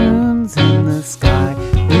cartoons in the sky.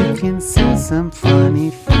 You can see some funny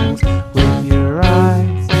things with your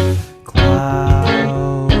eyes.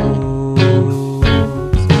 Clouds,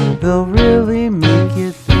 they'll really make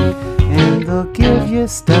you think, and they'll give you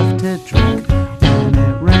stuff to drink when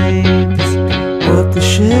it rains. What the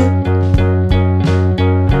shit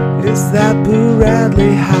is that Boo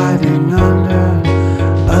Radley hiding under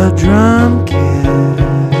a drum kit?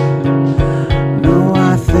 No,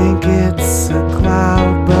 I think it's a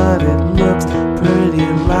cloud, but it looks pretty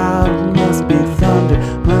loud. Must be thunder,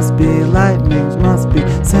 must be lightnings, must be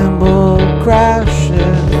cymbal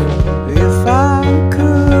crashes. If I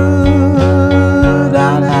could,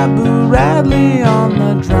 I'd have Boo Radley on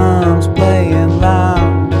the drums playing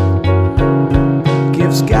loud.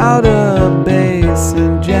 Give Scout a bass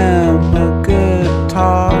and Jem a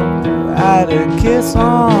guitar. Add a kiss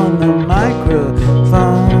on the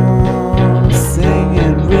microphone,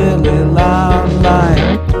 singing really loud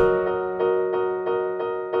like.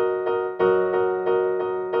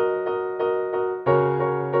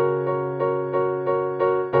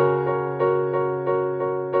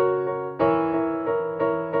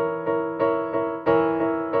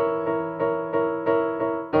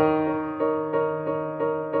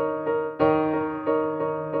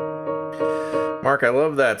 Mark, I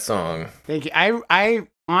love that song. Thank you. I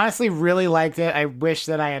honestly really liked it. I wish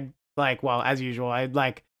that I had as usual, I'd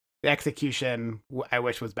like the execution. I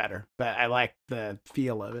wish was better, but I like the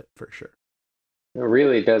feel of it for sure. It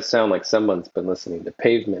really does sound like someone's been listening to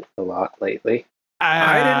Pavement a lot lately.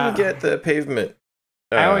 I didn't get the Pavement.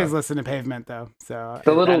 I always listen to Pavement though, so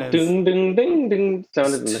the little ding ding ding ding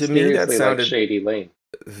sounded mysteriously like Shady Lane.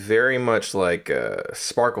 Very much like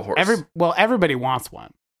Sparkle Horse. Everybody wants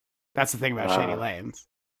one. That's the thing about Shady Lanes.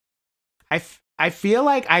 I feel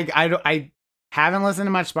like I haven't listened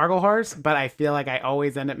to much Sparkle Horse, but I feel like I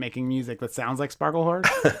always end up making music that sounds like Sparkle Horse.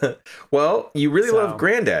 Well, you really love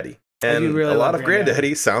Grandaddy. And really a lot of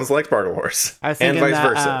Grandaddy sounds like Sparkle Horse. I was thinking and vice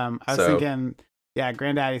versa. I was thinking, yeah,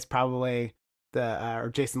 Grandaddy's probably or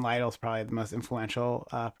Jason Lytle's probably the most influential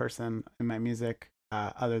person in my music,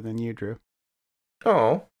 other than you, Drew.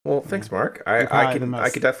 Oh, well, thanks, Mark. I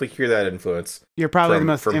could definitely hear that influence. You're probably the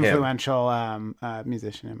most influential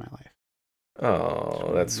musician in my life.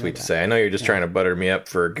 Oh, that's sweet to say. I know you're just trying to butter me up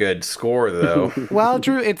for a good score, though. Well,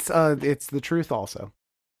 Drew, it's the truth also.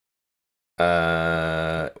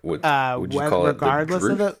 Would you call regardless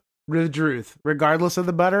it the truth? Regardless of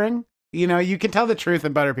the buttering, you can tell the truth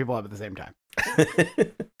and butter people up at the same time.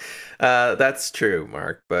 That's true,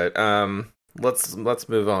 Mark. But let's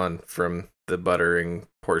move on from the buttering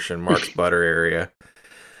portion, Mark's butter area.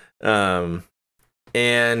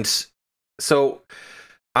 And so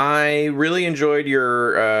I really enjoyed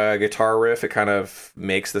your guitar riff. It kind of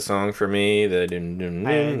makes the song for me. The dun dun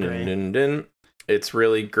dun dun dun dun. It's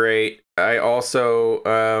really great. I also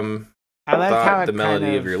I like thought the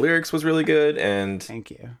melody of your lyrics was really good, and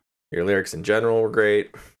thank you. Your lyrics in general were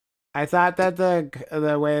great. I thought that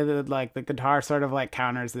the way that the guitar sort of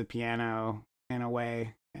counters the piano in a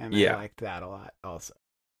way, and I liked that a lot also.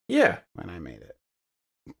 Yeah, when I made it.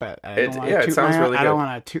 but it sounds really I good. don't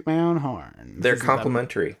want to toot my own horn. They're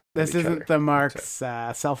complimentary. This isn't the Mark's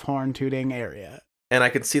self-horn tooting area. And I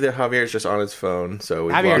can see that Javier's just on his phone, so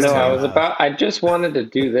we've Javier's lost him. I just wanted to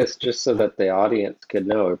do this just so that the audience could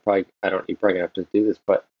know. You're probably gonna have to do this,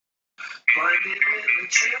 but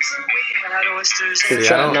does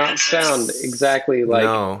that not sound exactly like?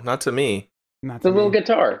 No, not to me. Not the little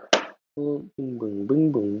guitar. Boom, boom, boom,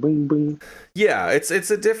 boom, boom, boom. Yeah, it's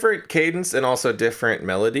a different cadence and also different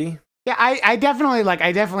melody. Yeah, I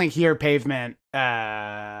definitely hear Pavement,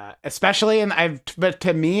 especially but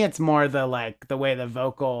to me it's more the way the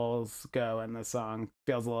vocals go in the song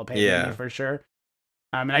feels a little Pavement for sure.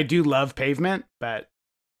 And I do love Pavement, but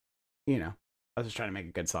I was just trying to make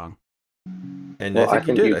a good song. And I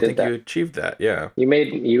think you did. I think you achieved that. Yeah. You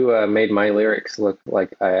made my lyrics look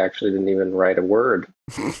like I actually didn't even write a word.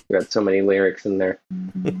 You had so many lyrics in there.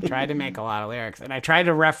 Tried to make a lot of lyrics, and I tried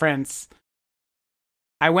to reference.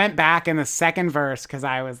 I went back in the second verse because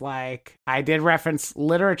I was like, I did reference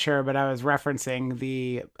literature, but I was referencing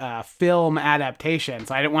the film adaptation,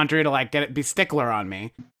 so I didn't want Drew to be stickler on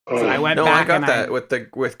me. So I went back. I got that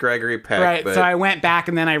with Gregory Peck. Right. But... So I went back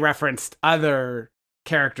and then I referenced other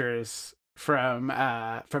characters from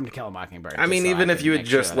To Kill a Mockingbird. I mean, even if you had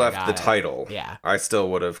just left the title, yeah, I still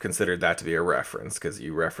would have considered that to be a reference because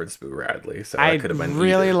you referenced Boo Radley. So I could have been.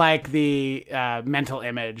 Really like the mental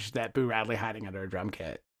image that Boo Radley hiding under a drum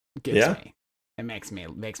kit gives me. It makes me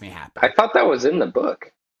happy. I thought that was in the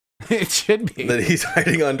book. It should be that he's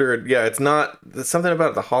hiding under. Yeah, it's not. There's something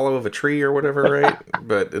about the hollow of a tree or whatever, right?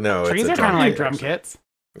 But no, trees are kind of like drum kits.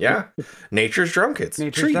 Yeah, nature's drum kits.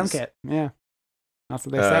 Nature's drum kit. Yeah, that's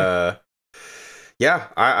what they say. Yeah,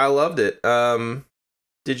 I loved it.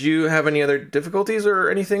 Did you have any other difficulties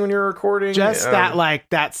or anything when you were recording? Just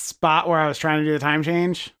that spot where I was trying to do the time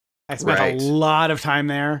change. I spent a lot of time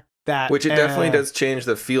there. Which it definitely does change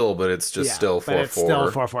the feel, but it's just still 4/4. It's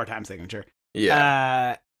still 4/4 time signature.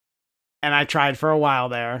 Yeah. And I tried for a while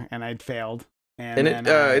there, and I'd failed. And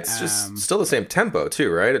it's just still the same tempo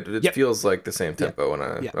too, right? It feels like the same tempo when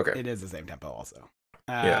okay. It is the same tempo also.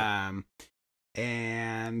 And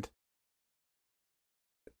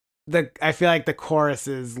I feel like the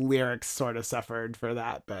chorus's lyrics sort of suffered for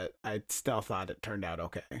that, but I still thought it turned out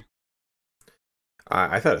okay.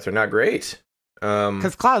 I thought it turned out great.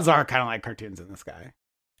 Because clouds are kind of like cartoons in the sky.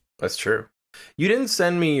 That's true. You didn't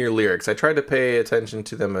send me your lyrics. I tried to pay attention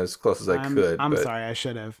to them as close as I could. I'm sorry, I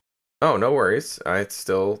should have. Oh, no worries. I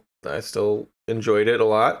still enjoyed it a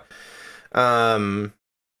lot. Do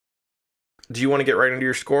you want to get right into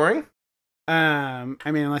your scoring? I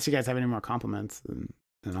mean, unless you guys have any more compliments, then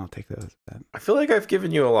I'll take those. But I feel like I've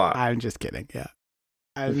given you a lot. I'm just kidding. Yeah,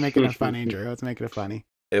 I was making it funny, Drew. I was making it funny.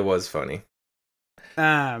 It was funny.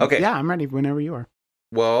 Okay. Yeah, I'm ready whenever you are.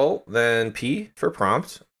 Well, then P for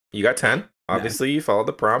prompt. You got 10. Obviously, you followed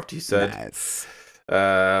the prompt. You said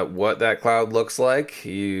what that cloud looks like.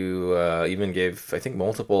 You even gave, I think,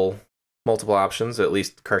 multiple options, at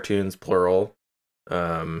least cartoons, plural.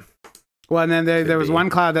 Well, and then there was one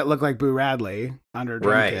cloud that looked like Boo Radley under a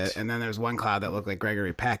drum kit, and then there's one cloud that looked like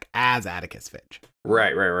Gregory Peck as Atticus Finch.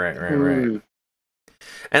 Right.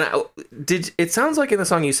 And it sounds like in the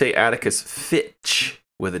song you say Atticus Fitch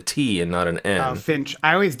with a T and not an N. Oh, Finch.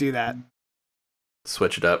 I always do that.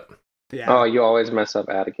 Switch it up. Yeah. Oh, you always mess up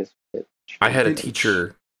Atticus Fitch. I had a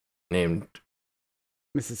teacher named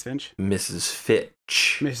Mrs. Finch. Mrs.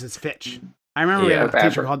 Fitch. I remember we had a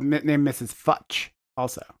teacher named Mrs. Futch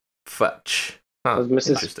also. Futch. Huh. Was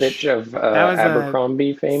Mrs. Fitch of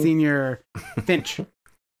Abercrombie fame? Senior Finch.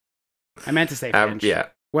 I meant to say Finch. Yeah.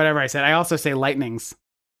 Whatever I said. I also say lightnings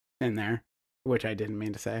in there, which I didn't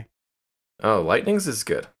mean to say. Oh, lightnings is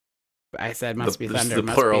good. I said must be thunder.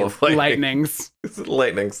 The plural of lightnings.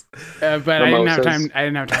 Lightnings. But I didn't have time. I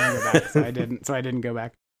didn't have time to go back, so I didn't go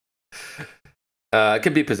back. It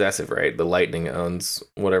could be possessive, right? The lightning owns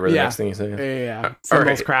whatever the next thing you say. Yeah.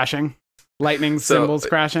 Symbols crashing. Lightning symbols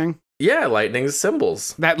crashing. Yeah, lightning's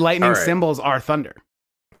symbols. That lightning symbols are thunder.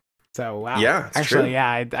 So wow. Yeah, actually, true. yeah,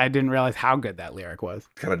 I didn't realize how good that lyric was.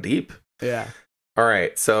 Kind of deep. Yeah. All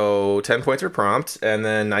right, so 10 points for prompt, and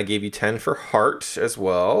then I gave you 10 for heart as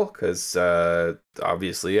well, because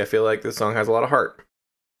obviously I feel like this song has a lot of heart.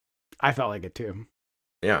 I felt like it too.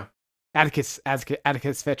 Yeah. Atticus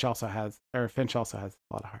Finch also has a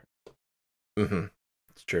lot of heart. Mm-hmm.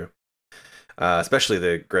 It's true. Especially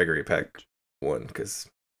the Gregory Peck one, because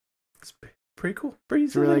it's pretty cool.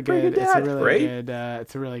 It's really good.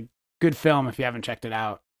 It's a really good film if you haven't checked it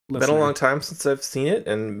out. Been a long time since I've seen it,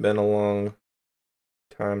 and been a long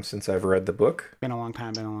time since I've read the book. Been a long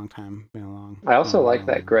time. I also like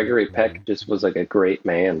that Gregory Peck just was like a great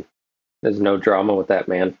man. There's no drama with that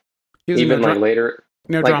man. He was Even no like later,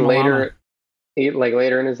 no like drama later, like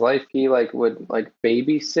later in his life, he like would like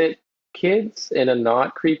babysit kids in a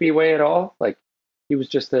not creepy way at all. Like he was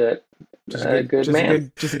just a good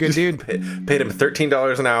man. Just a good dude. Paid him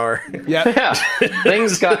 $13 an hour. Yep. Yeah,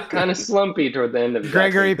 things got kind of slumpy toward the end of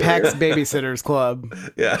Gregory Jackson's Peck's Babysitters Club.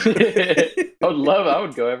 Yeah. I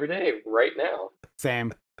would go every day right now.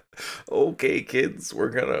 Same. Okay, kids, we're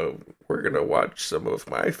gonna watch some of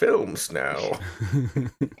my films now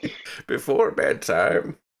before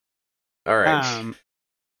bedtime. All right.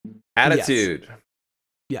 Attitude. Yes.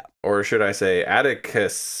 Yeah. Or should I say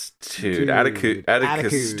Atticus dude?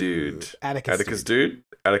 Atticus dude.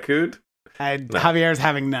 Attitude. Javier's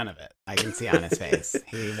having none of it. I can see on his face.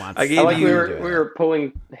 He wants. I I like you- we were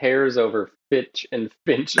pulling hairs over Fitch and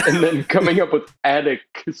Finch, and then coming up with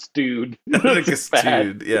Atticus dude. Atticus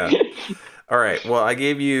Bad. dude. Yeah. All right. Well, I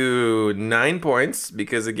gave you 9 points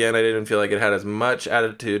because again, I didn't feel like it had as much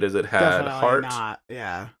attitude as it had Definitely heart. not.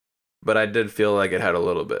 Yeah. But I did feel like it had a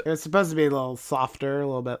little bit. It was supposed to be a little softer, a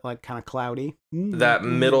little bit like kind of cloudy. That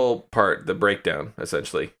middle part, the breakdown,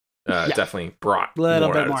 essentially, definitely brought a little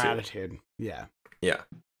more bit attitude. more attitude. Yeah. Yeah.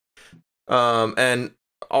 And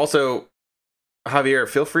also, Javier,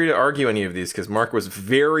 feel free to argue any of these because Mark was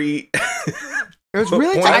very. It was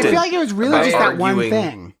really. I feel like it was really about just that one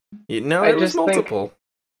arguing. thing. No, I it was just think- multiple.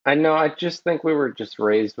 I know. I just think we were just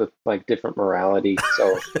raised with like different morality.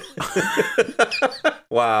 So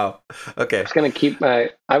Wow. Okay. I'm just gonna keep my.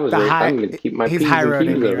 I'm gonna keep my. He's P's high and roading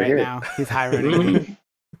Q's me over right here. now. He's high roading me.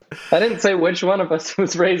 I didn't say which one of us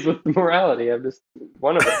was raised with morality. I'm just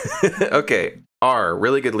one of us. Okay. R.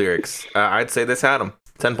 Really good lyrics. I'd say this had them.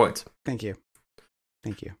 10 points. Thank you.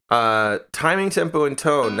 Thank you. Timing, tempo, and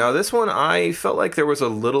tone. Now, this one, I felt like there was a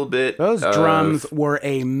little bit. Those of- drums were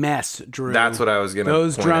a mess, Drew. That's what I was going to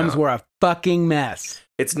Those drums were a fucking mess.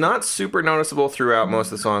 It's not super noticeable throughout most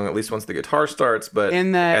of the song, at least once the guitar starts, but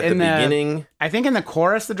at the beginning. I think in the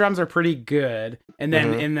chorus, the drums are pretty good. And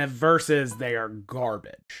then in the verses, they are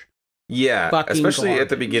garbage. Yeah, Fucking especially at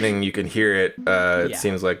the garbage. beginning, you can hear it. It Yeah.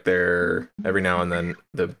 seems like they're every now and then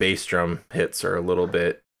the bass drum hits are a little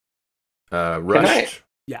bit rushed.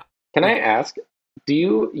 Can I ask? Do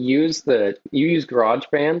you use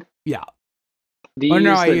GarageBand? Yeah. Do you Oh,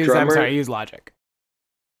 no, use the I'm drummer? sorry, I use Logic.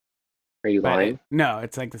 Are you But lying? no,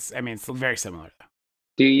 it's like this. I mean, it's very similar.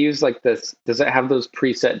 Do you use like this? Does it have those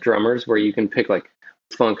preset drummers where you can pick like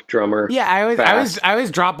funk drummer? Yeah, I Fast.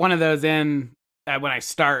 always drop one of those in when I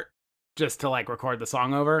start just to like record the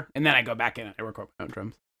song over, and then I go back in and I record my own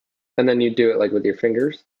drums. And then you do it like with your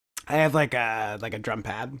fingers. I have like a drum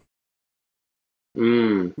pad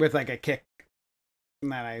Mm, with like a kick,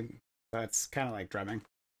 and then so it's kind of like drumming,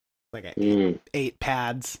 like mm. eight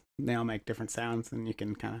pads. They all make different sounds, and you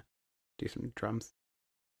can kind of do some drums.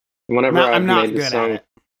 Whenever I'm I've not made good the at song, it.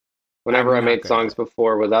 whenever I'm I not made good songs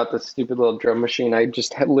before without the stupid little drum machine, I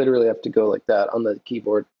just literally have to go like that on the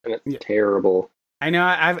keyboard, and it's Yeah. terrible. I know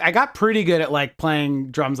I got pretty good at like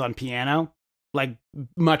playing drums on piano, like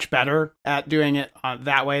much better at doing it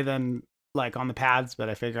that way than like on the pads. But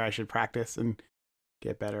I figure I should practice and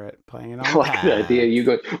get better at playing it on I the like pads. the idea. You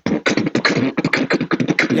go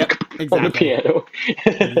Yep, exactly. on the piano.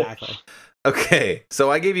 Exactly. Okay,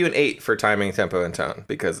 so I gave you an 8 for timing, tempo, and tone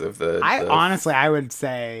because of the. Honestly, I would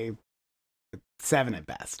say 7 at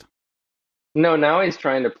best. No, now he's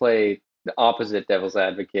trying to play the opposite devil's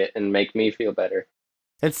advocate and make me feel better.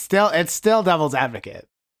 It's still devil's advocate.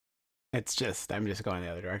 It's just I'm just going the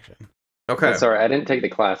other direction. Okay. Sorry, I didn't take the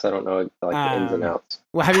class. I don't know like the ins and outs.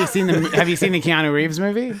 Well, have you seen the Keanu Reeves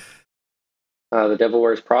movie? The Devil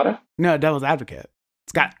Wears Prada. No, Devil's Advocate.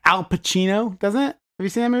 It's got Al Pacino, doesn't it? Have you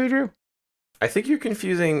seen that movie, Drew? I think you're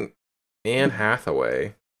confusing Anne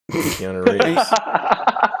Hathaway with Keanu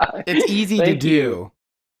Reeves. It's easy to Thank do. you.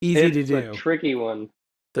 Easy It's to do. a tricky one.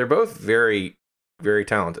 They're both very, very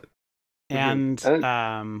talented. And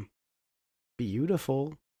Mhm.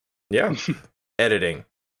 beautiful. Yeah. Editing.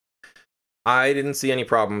 I didn't see any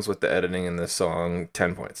problems with the editing in this song.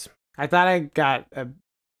 10 points. I thought I got a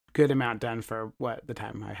good amount done for what the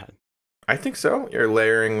time I had. I think so. Your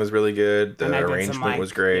layering was really good. The And I did arrangement some, like,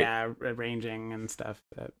 was great. Yeah, arranging and stuff.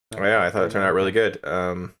 Oh, yeah, I thought it turned out really good.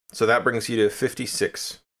 So that brings you to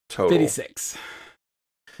 56 total. 56.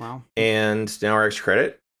 Wow. And now our extra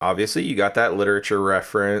credit. Obviously, you got that literature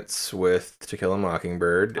reference with To Kill a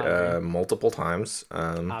Mockingbird Obvi. multiple times. So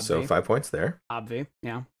Obvi. 5 points there. Obvi.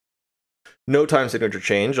 Yeah. No time signature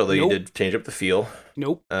change, although Nope. you did change up the feel.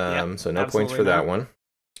 Nope. So no points absolutely for that not. one.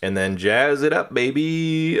 And then Jazz It Up,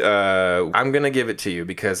 baby. I'm going to give it to you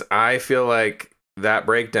because I feel like that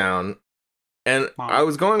breakdown, and I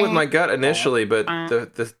was going with my gut initially, but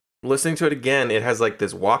the listening to it again, it has like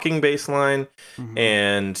this walking bass line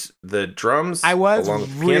and the drums. I was along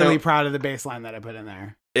with the really piano. proud of the bass line that I put in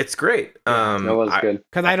there. It's great. That was good.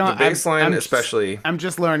 Because I don't. The bass line, I'm especially, I'm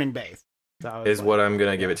just learning bass. So is what I'm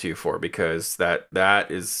gonna give it to you for, because that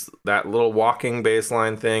little walking bass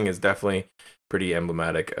line thing is definitely pretty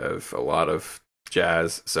emblematic of a lot of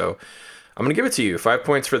jazz. So I'm gonna give it to you. 5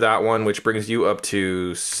 points for that one, which brings you up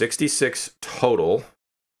to 66 total.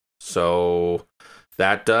 So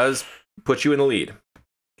that does put you in the lead.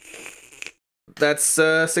 That's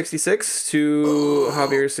 66 to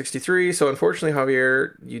Javier's 63. So unfortunately,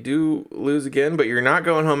 Javier, you do lose again, but you're not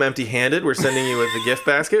going home empty-handed. We're sending you with a gift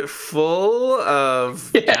basket full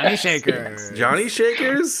of Johnny Shakers. Johnny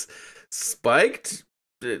Shakers, spiked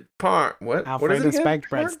what? What is Alfredo it again? spiked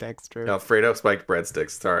breadsticks, Drew. Alfredo spiked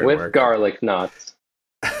breadsticks. Sorry, With Mark. garlic knots.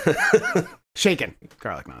 Shaken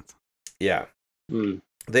garlic knots. Yeah. Mm.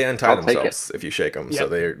 They untie I'll take themselves if you shake them, so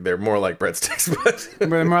Yep. they're more like breadsticks. But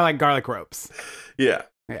They're more like garlic ropes. yeah.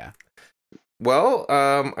 Yeah. Well,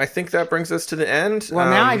 I think that brings us to the end. Well,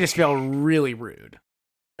 now I just feel really rude.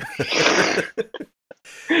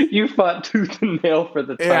 You fought tooth and nail for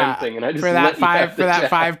the time thing, and I just for that let you have the jab.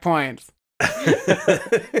 5 points.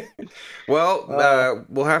 Well,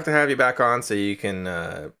 we'll have to have you back on so you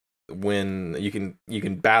can win. You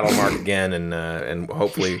can battle Mark again and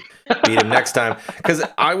hopefully beat him next time. Because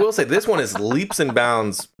I will say this one is leaps and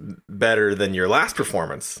bounds better than your last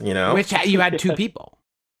performance. You know, Which you had 2 people.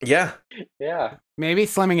 yeah. Yeah. Maybe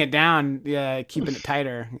slimming it down, keeping it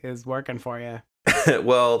tighter is working for you.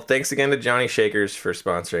 Well, thanks again to Johnny Shakers for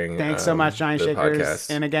sponsoring. Thanks so much, Johnny the Shakers. podcast.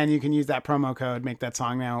 And again, you can use that promo code, make that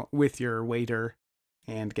song now with your waiter,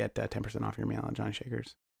 and get 10% off your meal at Johnny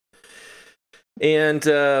Shakers. And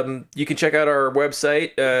you can check out our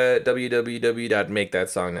website,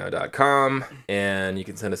 www.makethatsongnow.com. And you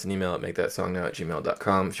can send us an email at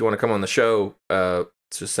makethatsongnow@gmail.com. If you want to come on the show,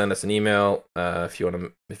 just send us an email. If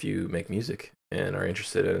you make music and are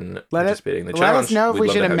interested in participating in the challenge, let us know if we'd we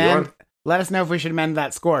love should to have you amend. on. Let us know if we should amend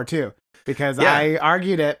that score too, because Yeah. I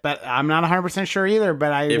argued it, but I'm not 100% sure either.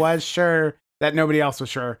 But I was sure that nobody else was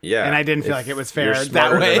sure. Yeah, and I didn't feel if like it was you're fair that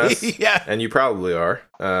smarter than way. us, Yeah, and you probably are.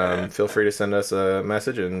 Feel free to send us a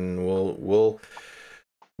message, and we'll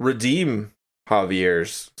redeem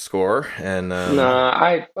Javier's score. And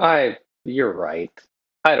you're right.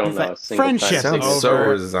 I don't It's know. like a single friendship time. sounds so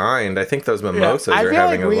over. resigned. I think those mimosas I are feel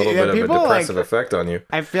having like a little bit of a people, depressive effect on you.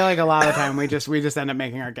 I feel like a lot of the time we just end up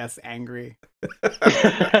making our guests angry.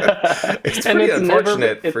 It's And pretty it's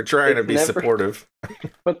unfortunate never- for trying to it's be never- supportive.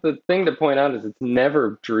 But the thing to point out is it's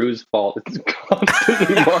never Drew's fault. It's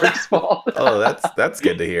constantly Mark's fault. Oh, that's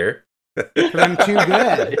good to hear. 'Cause I'm too I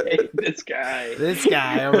good. hate this guy. This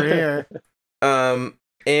guy over here.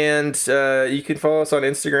 And you can follow us on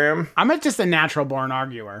Instagram I'm just a natural born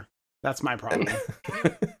arguer. That's my problem.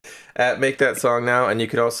 at Make That Song Now, and you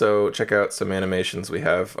can also check out some animations we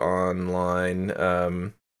have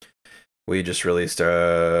online. We just released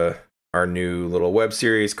our new little web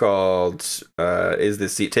series called Is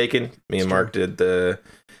This Seat Taken? Me and Mark did the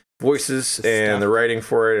voices and the writing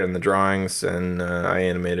for it and the drawings, and I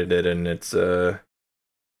animated it, and it's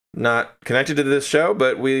not connected to this show,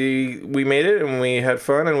 but we made it and we had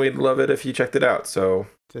fun, and we'd love it if you checked it out. So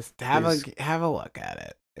Just have a look at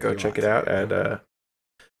it. if go you check want it out to. at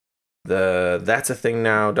the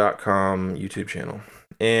that'sathingnnow.com YouTube channel.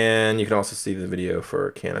 And you can also see the video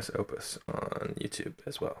for Canis Opus on YouTube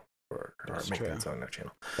as well, for our That's Make true. That Song Now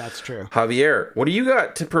channel. That's true. Javier, what do you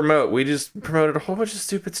got to promote? We just promoted a whole bunch of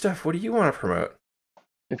stupid stuff. What do you want to promote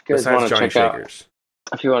If you guys want besides to Johnny check out, Shakers?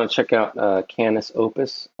 if you want to check out Canis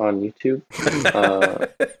Opus on YouTube,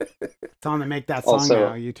 It's on the Make That Song Also-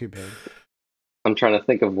 Now YouTube page. I'm trying to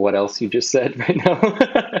think of what else you just said right now.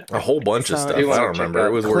 A whole bunch of So stuff. if I you don't wanna check remember. out-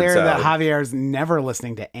 It was word Clear that salad. Javier's never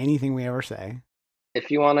listening to anything we ever say. If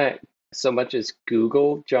you want to so much as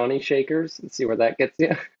Google Johnny Shakers and see where that gets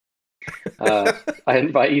you, I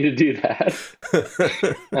invite you to do that.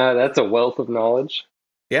 That's a wealth of knowledge.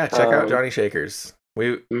 Yeah, check out Um, Johnny Shakers.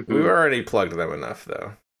 We've already plugged them enough,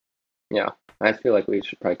 though. I feel like we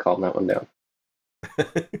should probably calm that one down.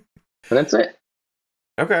 And that's it.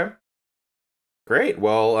 Okay. Great.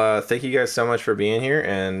 Well, thank you guys so much for being here,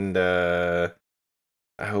 and I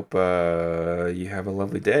hope you have a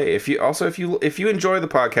lovely day. If you enjoy the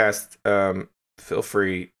podcast, feel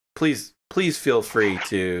free. Please feel free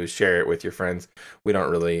to share it with your friends. We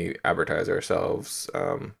don't really advertise ourselves.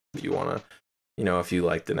 If you want to, if you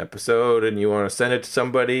liked an episode and you want to send it to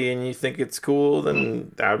somebody and you think it's cool,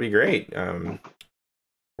 then that would be great.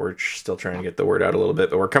 We're still trying to get the word out a little bit,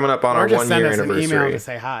 but we're coming up on our 1 year An email anniversary. to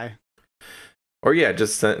say hi. Or yeah,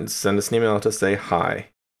 just send us an email to say hi.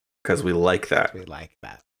 because we like that. We like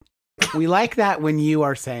that. We like that when you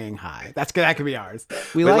are saying hi. That's good. That could be ours.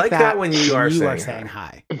 We like that when you are saying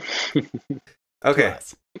hi. Okay.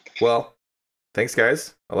 Well, thanks,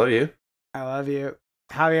 guys. I love you. I love you.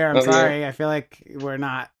 Javier, I'm sorry. I feel like we're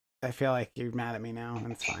not. I feel like you're mad at me now.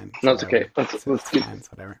 It's fine. No, it's okay. Let's fine.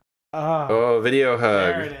 It's whatever. Oh, video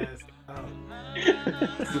hug. There it is. Oh.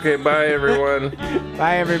 Okay, bye, everyone.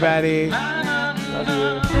 Bye, everybody.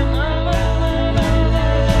 Love you.